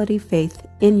top quality faith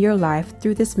in your life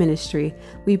through this ministry,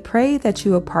 we pray that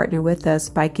you will partner with us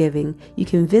by giving. You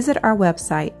can visit our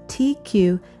website,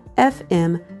 tqfm.org.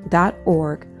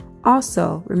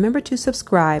 Also, remember to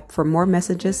subscribe for more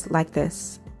messages like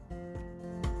this.